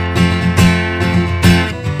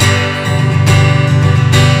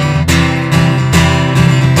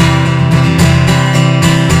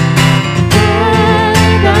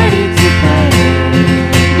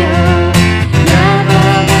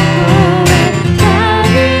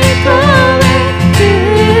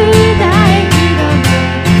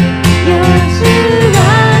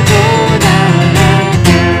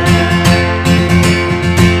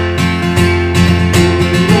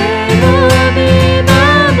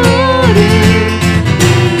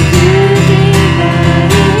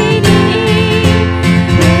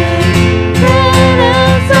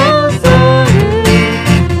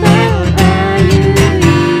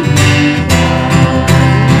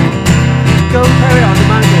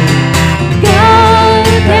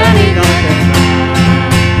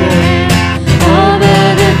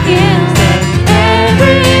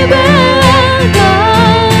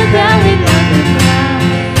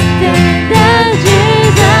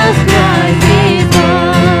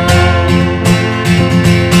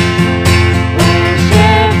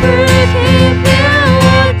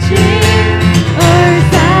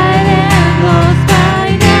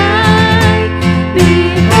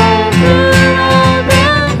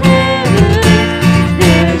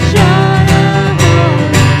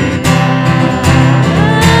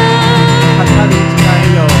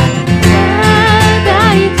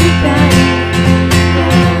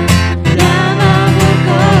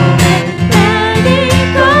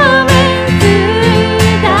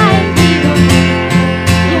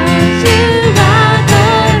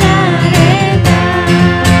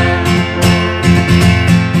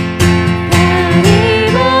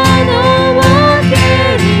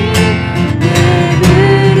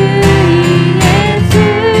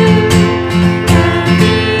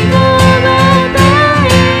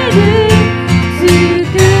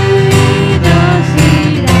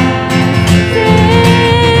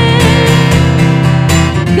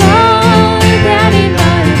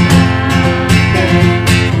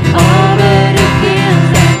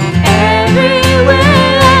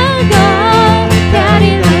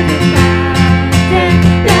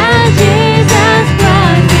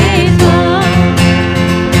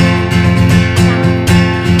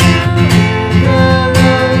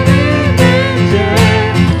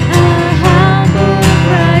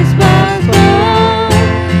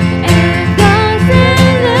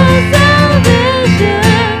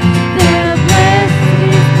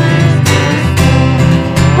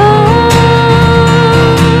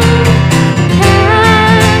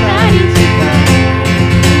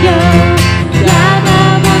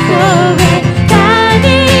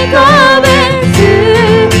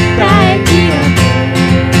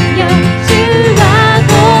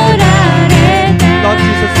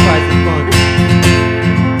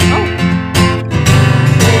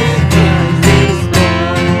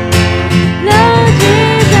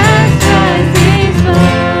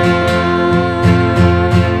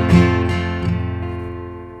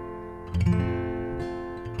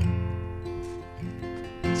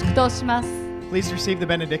祷します。 Please receive the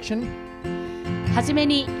benediction. はじめ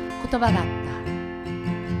に言葉があっ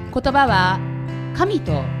た。言葉は神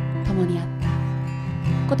と共にあっ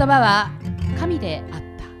た。言葉は神であった。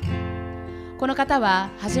この方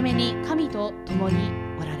ははじめに神と共に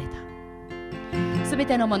おられた。すべ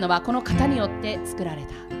てのものはこの方によって作られ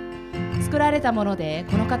た。作られたもので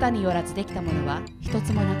この方によらずできたものは一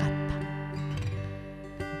つもなかった。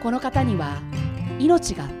この方には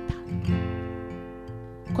命があった。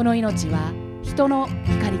この命は人の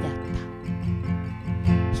光であっ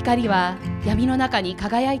た。光は闇の中に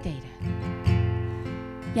輝いている。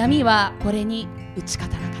闇はこれに打ち勝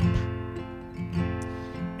たなかっ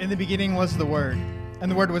た。In the beginning was the Word, and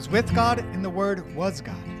the Word was with God, and the Word was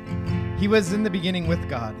God. He was in the beginning with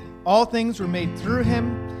God. All things were made through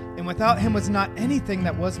him, and without him was not anything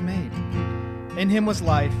that was made. In him was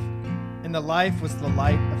life, and the life was the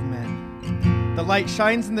light of men. The light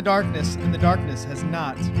shines in the darkness, and the darkness has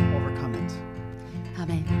not overcome it. アー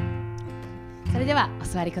メン。それではお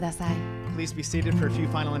座りください。please be seated for a few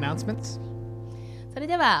final announcements. それ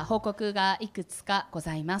では報告がいくつかご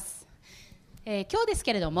ざいます。今日です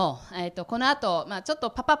けれども、この後、ちょっと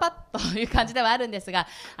パパパッという感じではあるんですが、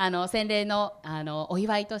洗礼の、お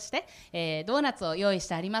祝いとして、ドーナツを用意し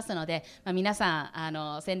てありますので、皆さ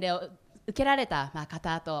ん洗礼を受けられた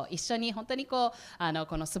方と一緒に本当にこ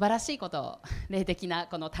の素晴らしいことを霊的な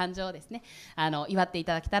この誕生をですね、祝ってい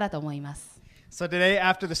ただけたらと思います。So today,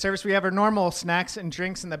 after the service, we have our normal snacks and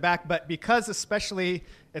drinks in the back, but because especially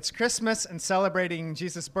it's Christmas and celebrating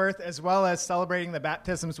Jesus' birth, as well as celebrating the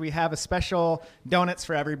baptisms, we have a special donuts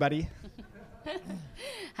for everybody.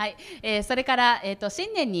 はい、それから、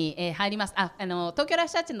新年に、入ります。東京ライ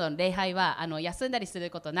フチャーチの礼拝は休んだりす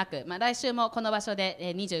ることなく、来週もこの場所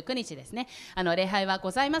で、29日ですね、礼拝は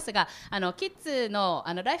ございますが、キッズの、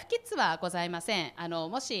ライフキッズはございません。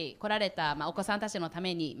もし来られた、お子さんたちのた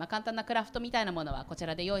めに、簡単なクラフトみたいなものはこち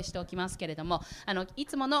らで用意しておきますけれども、い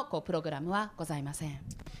つものプログラムはございません。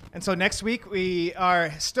And so next week we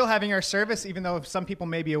are still having our service, even though some people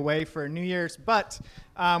may be away for New Year's, but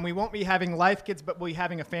we won't be having life kids, but we'll be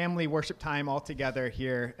having a family worship time all together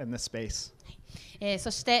here in the space.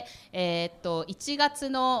 そして、1月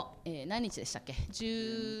の、何日でしたっけ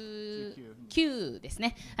19です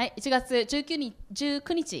ね、はい、1月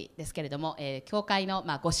19日ですけれども、教会の、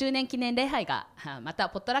5周年記念礼拝がまた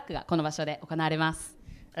ポットラックがこの場所で行われます。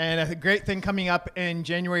And a great thing coming up in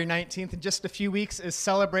January 19th, in just a few weeks, is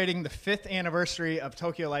celebrating the 5th anniversary of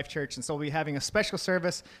Tokyo Life Church. And so we'll be having a special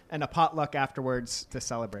service and a potluck afterwards to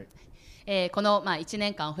celebrate. この1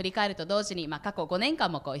年間を振り返ると同時に過去5年間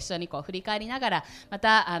も一緒に振り返りながら、ま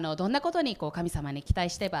たどんなことに神様に期待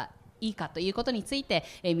してばいいかということについて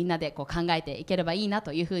みんなで考えていければいいな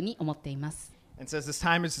というふうに思っています。And so as this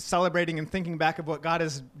time is celebrating and thinking back of what God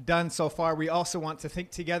has done so far, we also want to think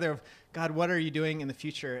together of, God, what are you doing in the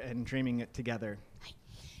future, and dreaming it together.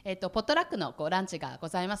 ポットラックのランチがご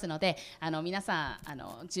ざいますので、皆さん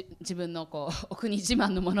自分のお国自慢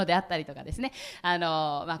のものであったりとかですね、こ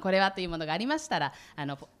れはというものがありましたら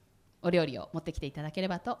お料理を持ってきていただけれ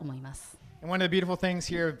ばと思います。And one of the beautiful things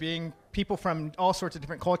here of being people from all sorts of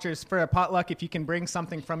different cultures, for a potluck, if you can bring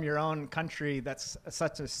something from your own country, that's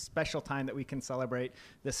such a special time that we can celebrate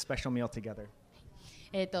this special meal together.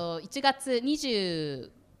 1月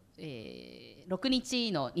26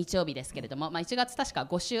日の日曜日ですけれども、1月確か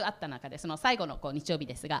5週あった中でその最後の日曜日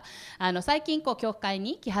ですが、最近教会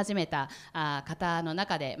に来始めた方の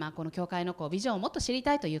中で、この教会のビジョンをもっと知り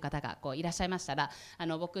たいという方がいらっしゃいましたら、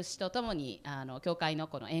牧師とともに教会の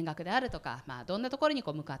円楽であるとか、どんなところに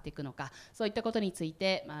向かっていくのか、そういったことについ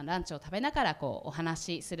て、ランチを食べながらお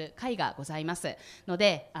話しする会がございますの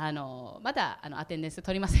で、まだアテンデンス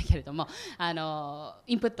取りませんけれども、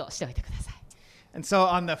インプットしておいてください。And so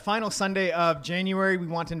on the final Sunday of January, we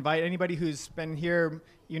want to invite anybody who's been here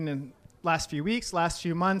in the last few weeks, last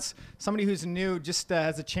few months, somebody who's new, just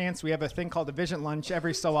as a chance. We have a thing called a vision lunch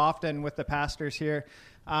every so often with the pastors here,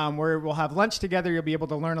 where we'll have lunch together. You'll be able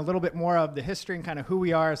to learn a little bit more of the history and kind of who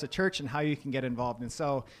we are as a church and how you can get involved. And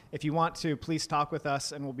so if you want to, please talk with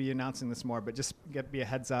us, and we'll be announcing this more, but just be a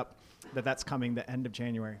heads up that that's coming the end of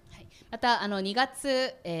January. また2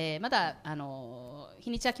月、まだ日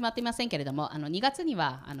にちは決まっていませんけれども、2月に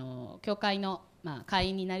は教会の会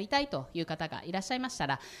員になりたいという方がいらっしゃいました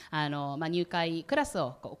ら、入会クラス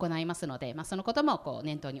を行いますので、そのことも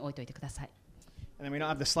念頭に置いておいてください。And then we don't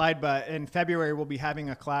have the slide, but in February we'll be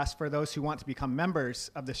having a class for those who want to become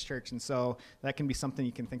members of this church, and so that can be something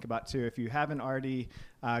you can think about too. If you haven't already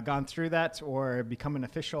gone through that or become an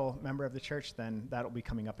official member of the church, then that'll be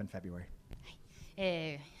coming up in February.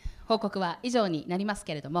 報告は以上になります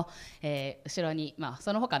けれども、後ろに、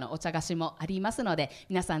その他のお茶菓子もありますので、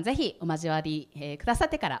皆さんぜひお交わり、くださっ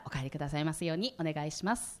てからお帰りくださいますようにお願いし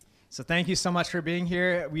ます。So thank you so much for being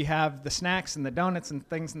here. We have the snacks and the donuts and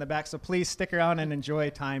things in the back, so please stick around and enjoy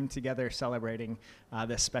time together celebrating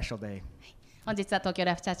this special day. 本日は東京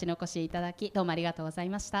ライフチャーチにお越しいただき、どうもありがとうござい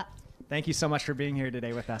ました。Thank you so much for being here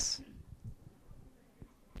today with us.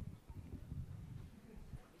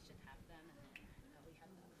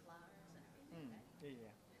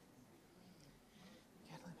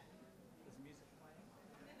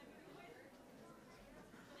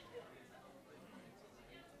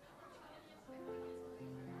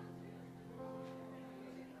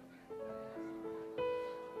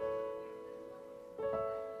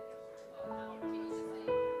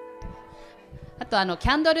キ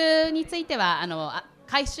ャンドルについては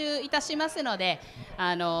回収いたしますので、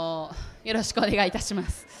よろしくお願いいたしま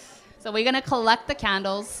す。So we're gonna collect the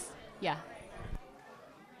candles. Yeah.